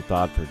you hold that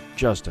thought for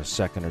just a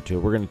second or two?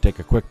 We're going to take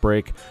a quick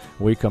break.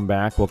 When we come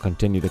back, we'll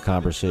continue the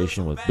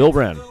conversation with Bill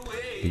Wren,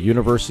 the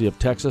University of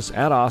Texas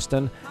at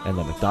Austin, and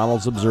the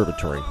McDonald's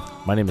Observatory.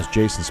 My name is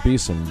Jason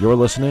Spees, and you're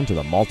listening to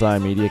the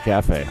Multimedia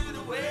Cafe.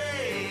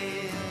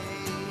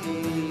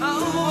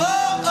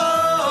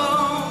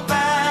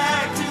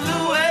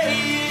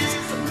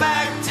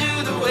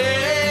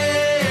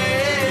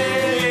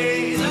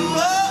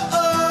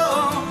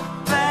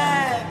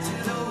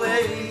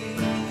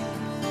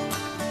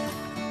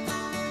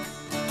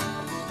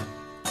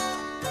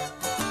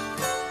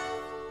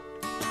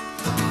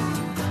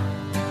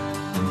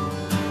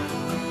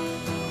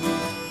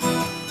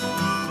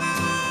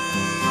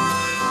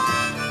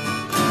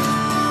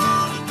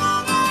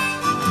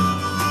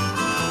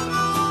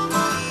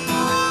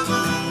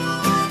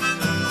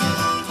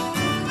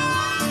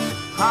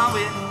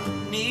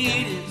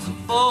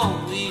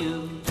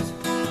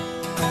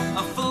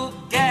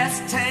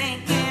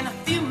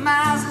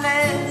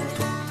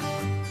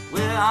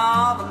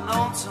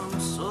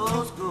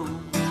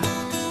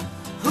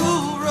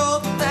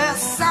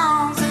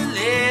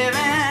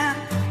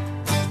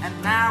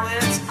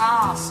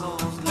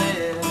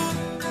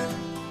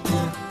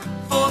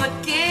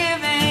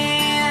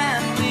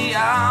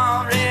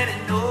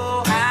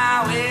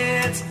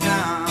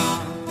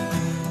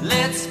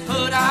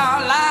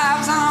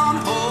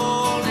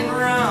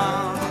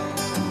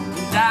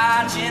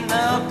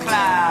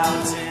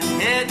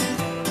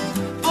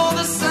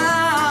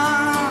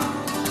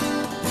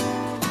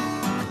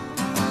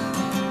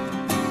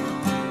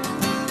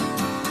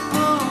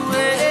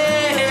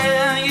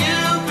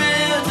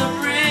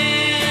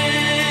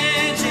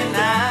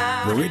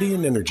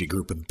 Energy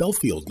Group of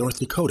Belfield, North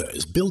Dakota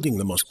is building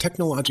the most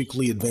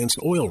technologically advanced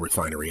oil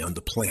refinery on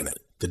the planet,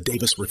 the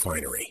Davis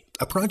Refinery,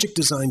 a project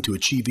designed to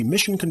achieve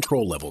emission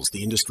control levels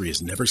the industry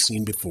has never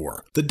seen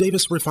before. The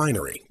Davis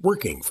Refinery,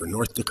 working for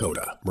North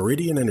Dakota.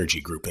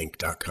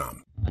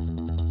 MeridianEnergyGroupInc.com.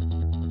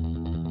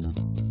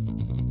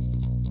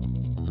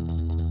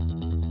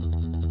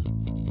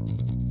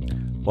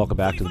 Welcome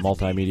back to the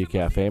Multimedia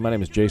Cafe. My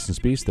name is Jason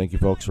Spees. Thank you,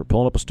 folks, for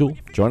pulling up a stool,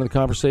 joining the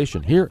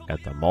conversation here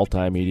at the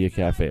Multimedia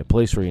Cafe, a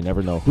place where you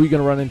never know who you're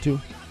going to run into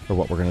or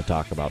what we're going to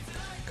talk about.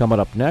 Coming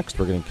up next,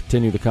 we're going to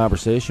continue the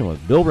conversation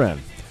with Bill Wren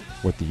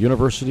with the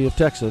University of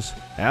Texas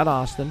at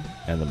Austin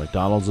and the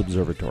McDonald's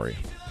Observatory.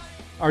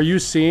 Are you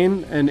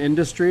seeing an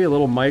industry, a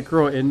little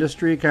micro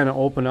industry, kind of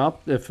open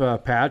up? If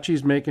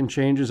Apache's making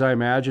changes, I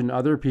imagine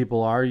other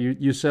people are.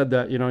 You said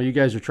that, you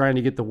guys are trying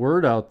to get the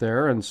word out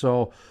there, and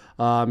so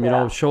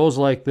shows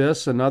like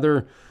this and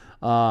other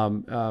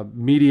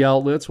media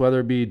outlets, whether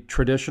it be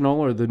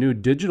traditional or the new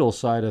digital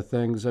side of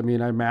things. I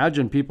mean, I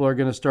imagine people are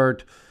going to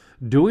start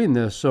doing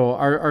this. So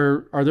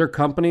are there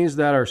companies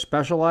that are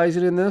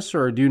specializing in this,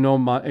 or do you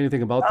know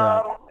anything about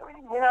that?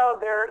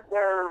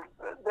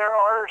 There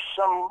are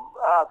some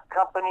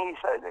companies.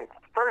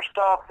 First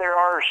off, there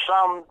are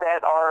some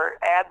that are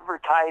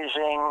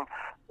advertising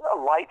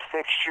light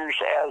fixtures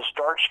as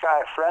dark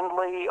sky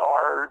friendly,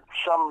 or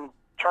some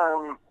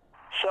term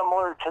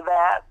similar to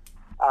that,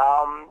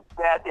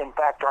 that in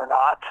fact are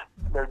not.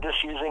 They're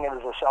just using it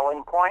as a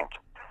selling point.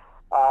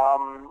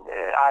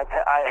 I've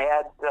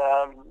had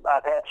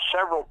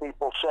several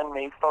people send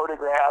me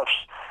photographs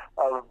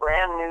of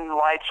brand new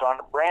lights on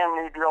a brand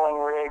new drilling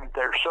rig.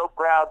 They're so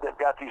proud they've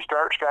got these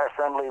dark sky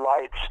friendly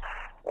lights,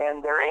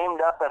 and they're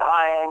aimed up at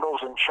high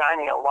angles and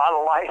shining a lot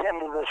of light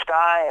into the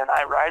sky, and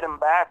I write them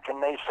back,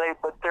 and they say,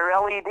 but they're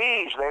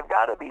LEDs. They've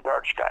got to be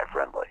dark sky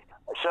friendly.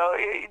 So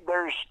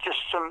there's just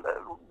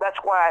that's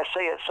why I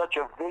say it's such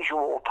a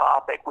visual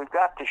topic. We've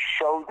got to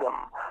show them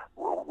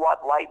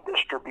what light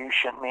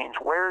distribution means.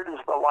 Where does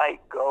the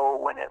light go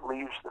when it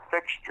leaves the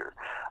fixture?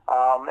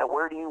 And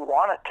where do you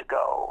want it to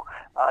go?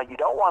 You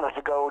don't want it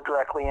to go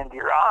directly into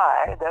your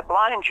eye. That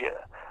blinds you.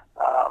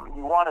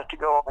 You want it to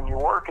go in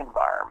your work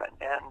environment,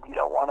 and you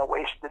don't want to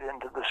waste it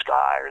into the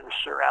sky or the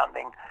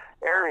surrounding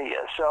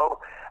area. So,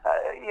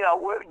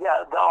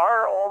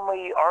 our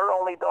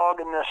only dog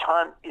in this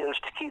hunt is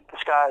to keep the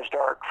skies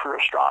dark for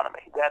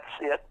astronomy. That's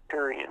it,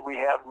 period. We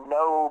have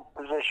no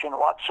position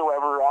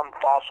whatsoever on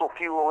fossil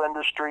fuel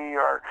industry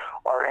or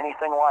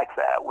anything like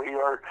that. We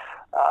are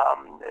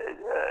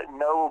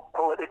no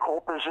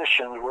political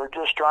positions. We're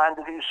just trying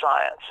to do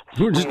science.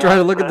 We're just trying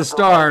to look at the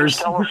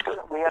stars.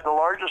 We have the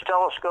largest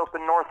telescope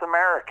in North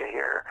America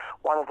here,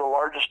 one of the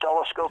largest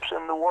telescopes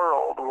in the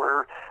world.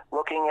 We're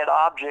looking at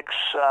objects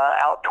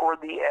out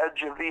toward the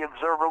edge of the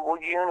observable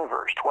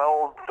universe,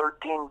 12,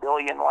 13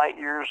 billion light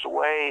years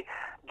away,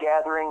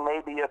 gathering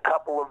maybe a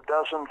couple of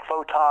dozen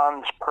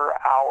photons per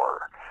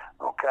hour.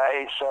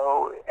 Okay,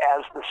 so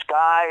as the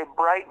sky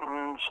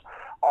brightens,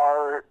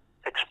 our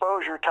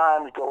exposure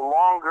times go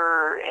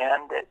longer,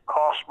 and it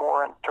costs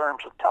more in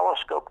terms of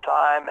telescope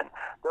time, and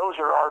those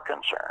are our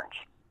concerns.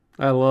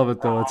 I love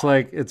it, though. It's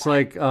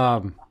like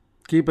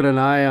keeping an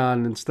eye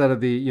on, instead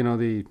of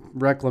the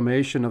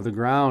reclamation of the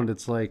ground,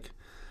 it's like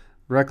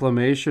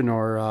reclamation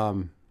or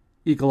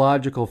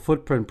ecological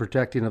footprint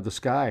protecting of the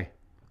sky.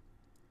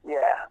 Yeah,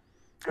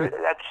 good.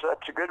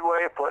 That's a good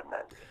way of putting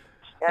it.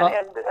 And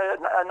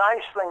a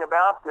nice thing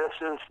about this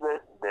is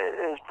that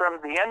from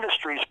the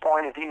industry's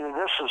point of view,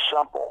 this is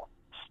simple.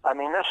 I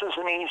mean, this is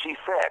an easy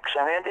fix,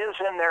 and it is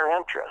in their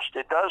interest.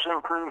 It does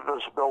improve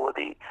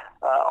visibility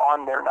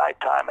on their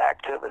nighttime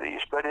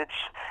activities, but it's,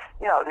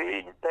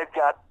 they've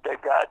got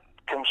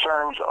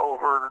concerns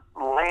over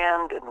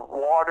land and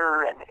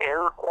water and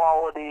air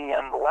quality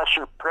and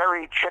lesser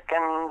prairie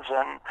chickens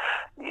and,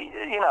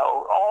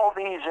 all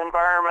these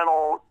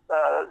environmental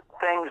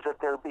things that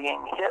they're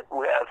being hit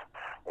with.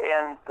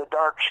 And the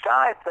dark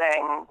sky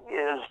thing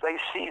is, they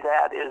see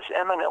that as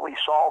eminently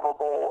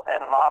solvable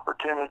and an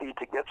opportunity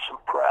to get some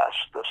press,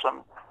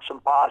 some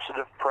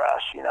positive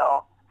press,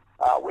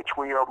 which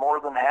we are more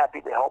than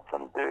happy to help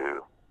them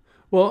do.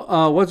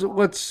 Well, what's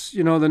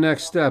the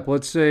next step?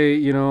 Let's say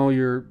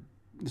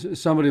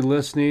somebody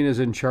listening is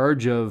in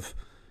charge of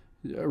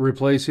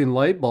replacing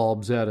light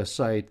bulbs at a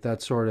site,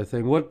 that sort of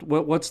thing.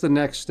 What's the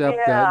next step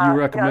that you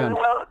recommend?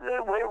 Well,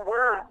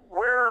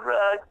 we're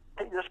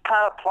just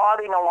kind of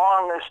plodding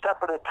along a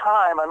step at a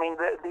time. I mean,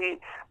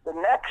 the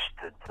next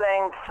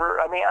thing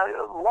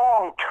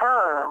long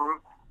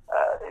term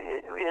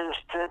is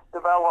to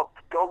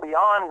go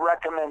beyond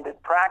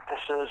recommended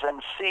practices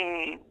and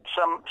see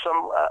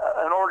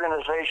an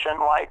organization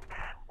like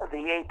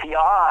the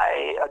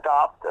API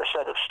adopt a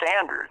set of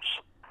standards,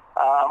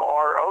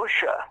 or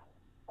OSHA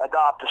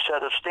adopt a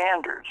set of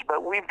standards.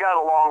 But we've got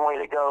a long way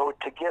to go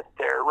to get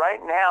there. Right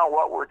now,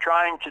 what we're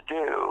trying to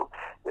do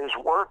is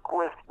work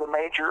with the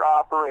major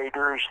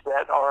operators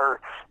that are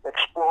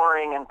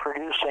exploring and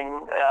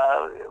producing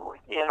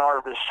in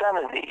our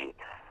vicinity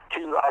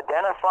to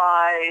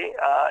identify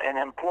an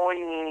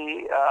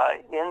employee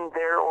in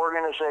their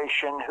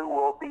organization who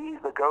will be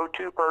the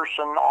go-to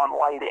person on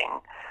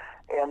lighting,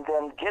 and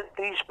then get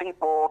these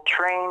people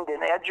trained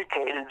and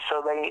educated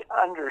so they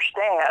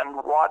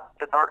understand what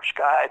the dark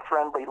sky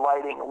friendly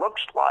lighting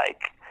looks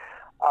like,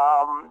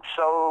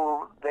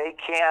 so they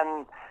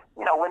can,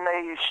 when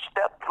they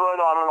step foot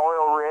on an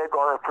oil rig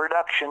or a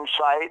production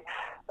site,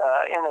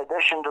 in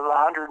addition to the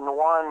 101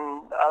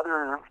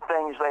 other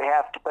things they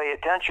have to pay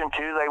attention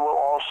to, they will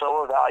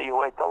also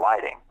evaluate the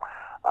lighting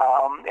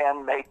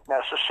and make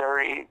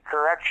necessary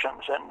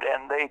corrections,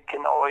 and they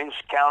can always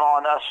count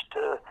on us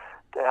to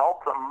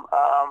help them,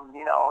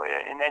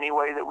 in any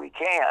way that we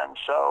can.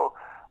 So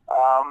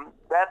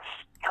that's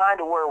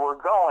kind of where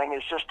we're going,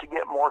 is just to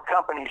get more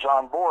companies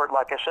on board.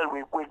 Like I said,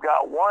 we've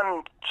got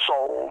one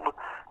sold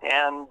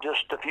and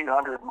just a few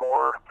hundred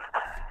more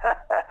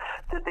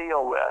to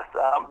deal with.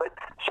 But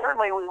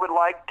certainly we would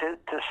like to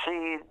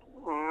see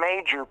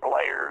major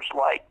players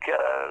like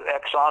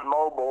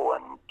ExxonMobil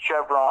and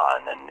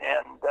Chevron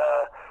and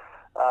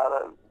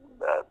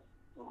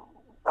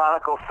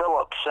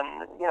ConocoPhillips,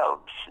 and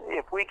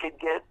if we could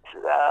get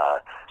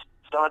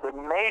some of the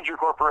major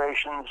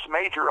corporations,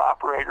 major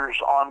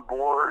operators on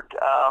board,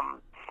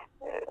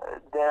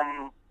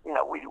 then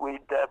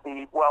we'd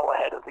be well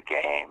ahead of the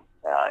game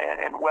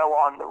and well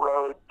on the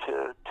road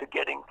to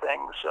getting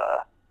things.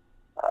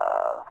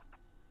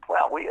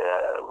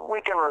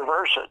 We can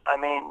reverse it. I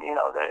mean,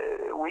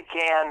 we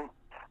can.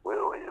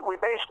 We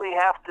basically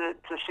have to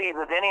see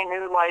that any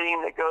new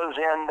lighting that goes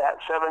in that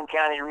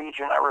 7-county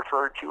region I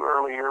referred to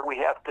earlier, we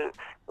have to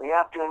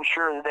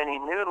ensure that any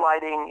new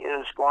lighting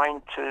is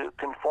going to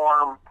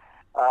conform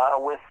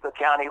with the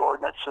county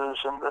ordinances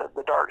and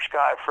the dark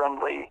sky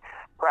friendly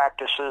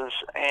practices,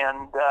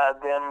 and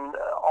then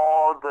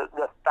all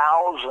the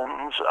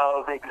thousands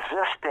of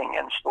existing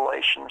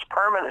installations,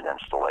 permanent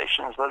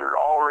installations that are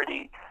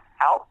already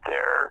out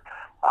there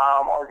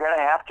are going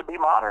to have to be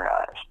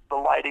modernized. The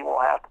lighting will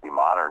have to be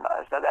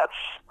modernized. Now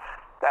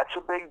that's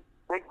a big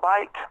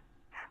bite,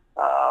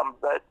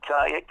 but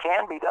it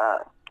can be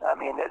done. I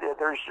mean,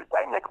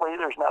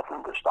 there's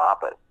nothing to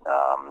stop it,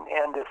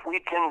 and if we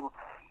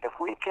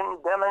can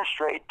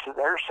demonstrate to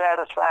their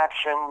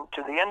satisfaction,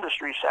 to the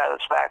industry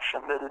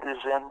satisfaction, that it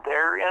is in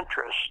their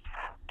interest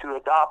to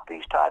adopt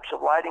these types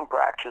of lighting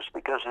practices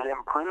because it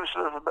improves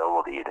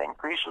visibility, it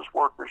increases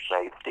worker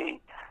safety,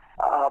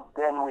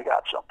 then we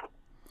got something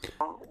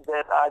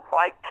that I'd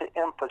like to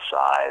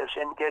emphasize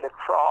and get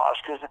across.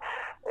 Because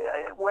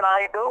when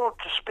I go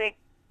to speak,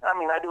 I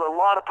mean, I do a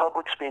lot of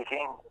public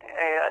speaking,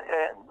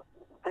 and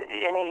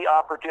any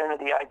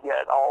opportunity I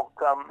get, I'll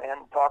come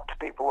and talk to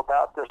people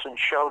about this and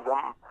show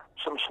them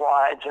some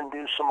slides and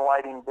do some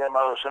lighting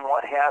demos and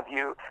what have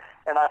you.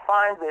 And I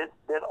find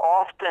that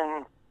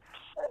often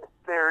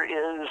there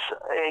is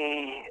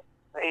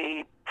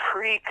a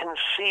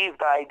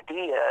preconceived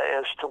idea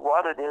as to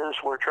what it is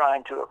we're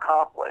trying to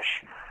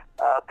accomplish.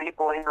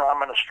 People hear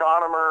I'm an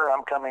astronomer,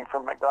 I'm coming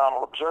from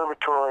McDonald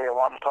Observatory, I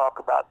want to talk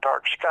about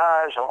dark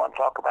skies, I want to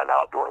talk about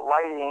outdoor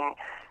lighting,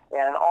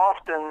 and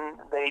often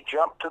they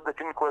jump to the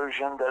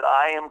conclusion that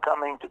I am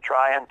coming to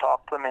try and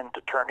talk them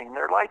into turning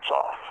their lights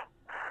off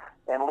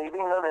and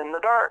leaving them in the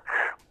dark.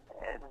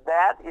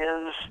 That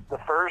is the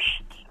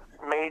first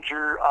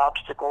major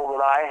obstacle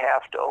that I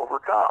have to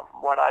overcome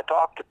when I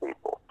talk to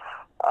people,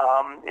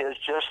 is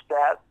just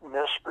that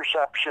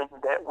misperception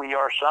that we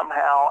are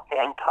somehow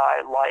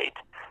anti-light.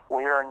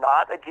 We are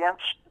not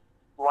against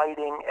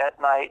lighting at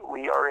night.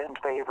 We are in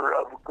favor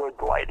of good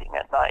lighting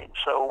at night.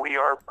 So we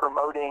are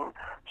promoting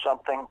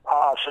something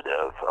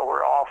positive.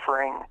 We're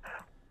offering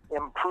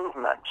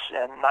improvements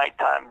in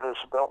nighttime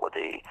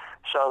visibility.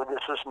 So this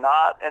is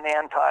not an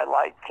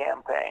anti-light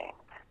campaign.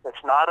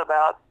 It's not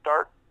about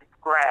dark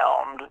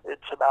ground.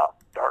 It's about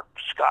dark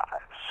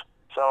skies.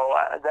 So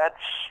that's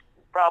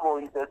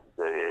probably the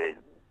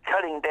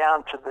cutting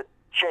down to the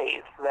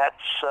chase.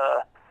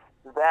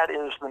 That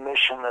is the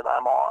mission that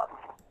I'm on.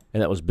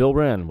 And that was Bill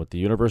Wren with the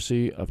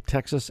University of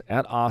Texas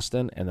at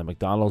Austin and the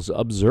McDonald's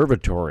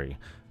Observatory.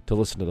 To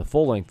listen to the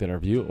full-length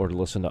interview or to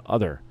listen to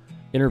other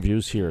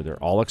interviews here,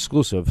 they're all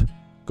exclusive.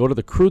 Go to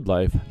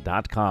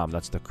thecrudelife.com.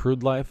 That's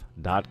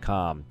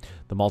thecrudelife.com.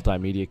 The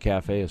Multimedia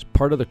Cafe is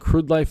part of the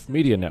Crude Life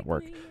Media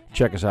Network.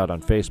 Check us out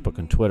on Facebook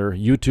and Twitter,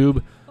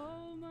 YouTube,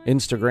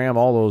 Instagram,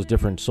 all those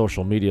different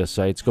social media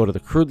sites. Go to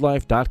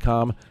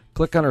thecrudelife.com.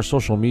 Click on our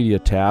social media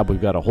tab.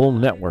 We've got a whole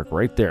network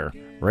right there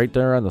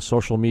on the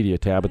social media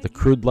tab at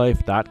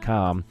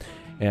thecrudelife.com.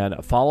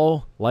 And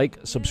follow, like,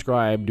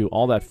 subscribe, do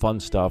all that fun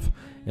stuff,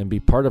 and be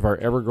part of our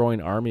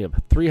ever-growing army of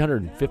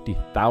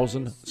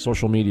 350,000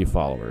 social media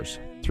followers.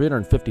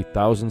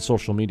 350,000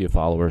 social media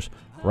followers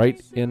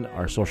right in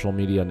our social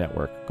media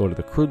network. Go to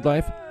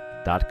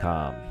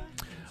thecrudelife.com.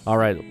 All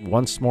right,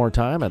 once more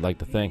time, I'd like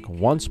to thank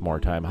once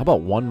more time. How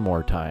about one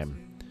more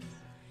time?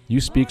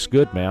 You speaks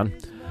good, man.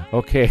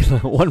 Okay,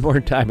 one more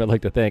time, I'd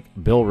like to thank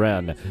Bill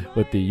Wren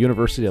with the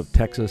University of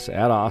Texas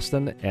at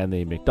Austin and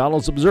the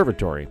McDonald's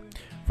Observatory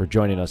for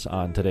joining us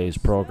on today's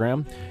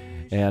program.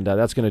 And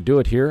that's going to do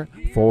it here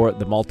for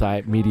the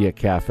Multimedia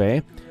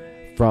Cafe.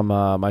 From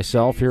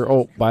myself here,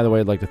 by the way,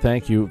 I'd like to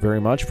thank you very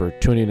much for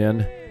tuning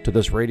in to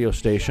this radio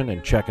station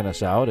and checking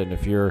us out. And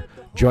if you're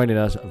joining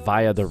us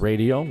via the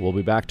radio, we'll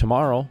be back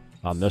tomorrow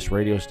on this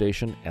radio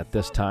station at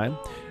this time.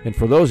 And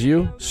for those of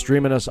you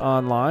streaming us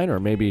online or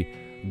maybe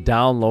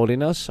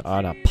downloading us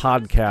on a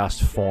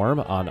podcast form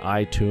on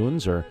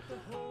iTunes or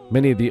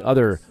many of the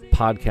other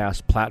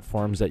podcast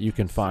platforms that you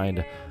can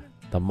find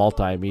the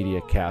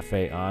Multimedia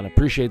Cafe on.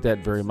 Appreciate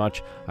that very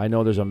much. I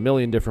know there's a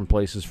million different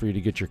places for you to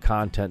get your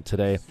content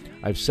today.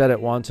 I've said it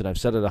once and I've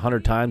said it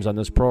 100 times on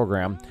this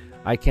program.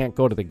 I can't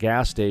go to the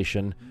gas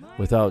station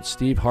without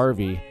Steve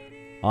Harvey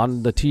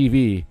on the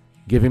TV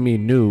giving me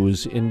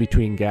news in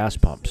between gas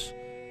pumps.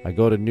 I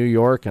go to New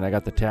York and I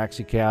got the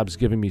taxi cabs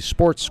giving me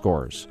sports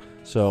scores.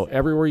 So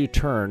everywhere you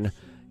turn,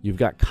 you've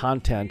got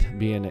content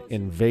being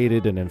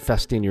invaded and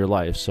infesting your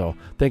life. So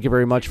thank you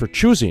very much for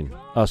choosing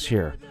us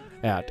here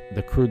at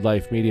the Crude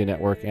Life Media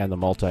Network and the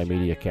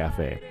Multimedia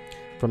Cafe.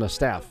 From the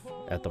staff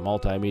at the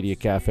Multimedia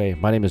Cafe,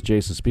 my name is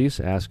Jason Spees,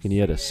 asking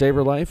you to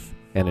savor life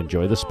and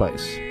enjoy the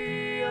spice.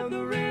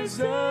 The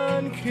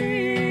risen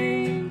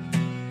King,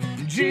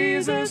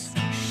 Jesus,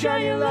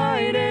 shine your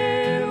light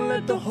and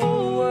let the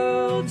whole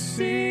world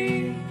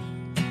see.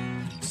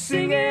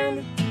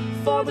 Singing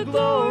for the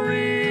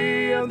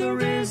glory of the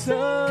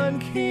risen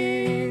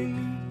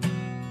King.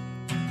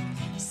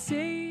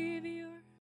 Say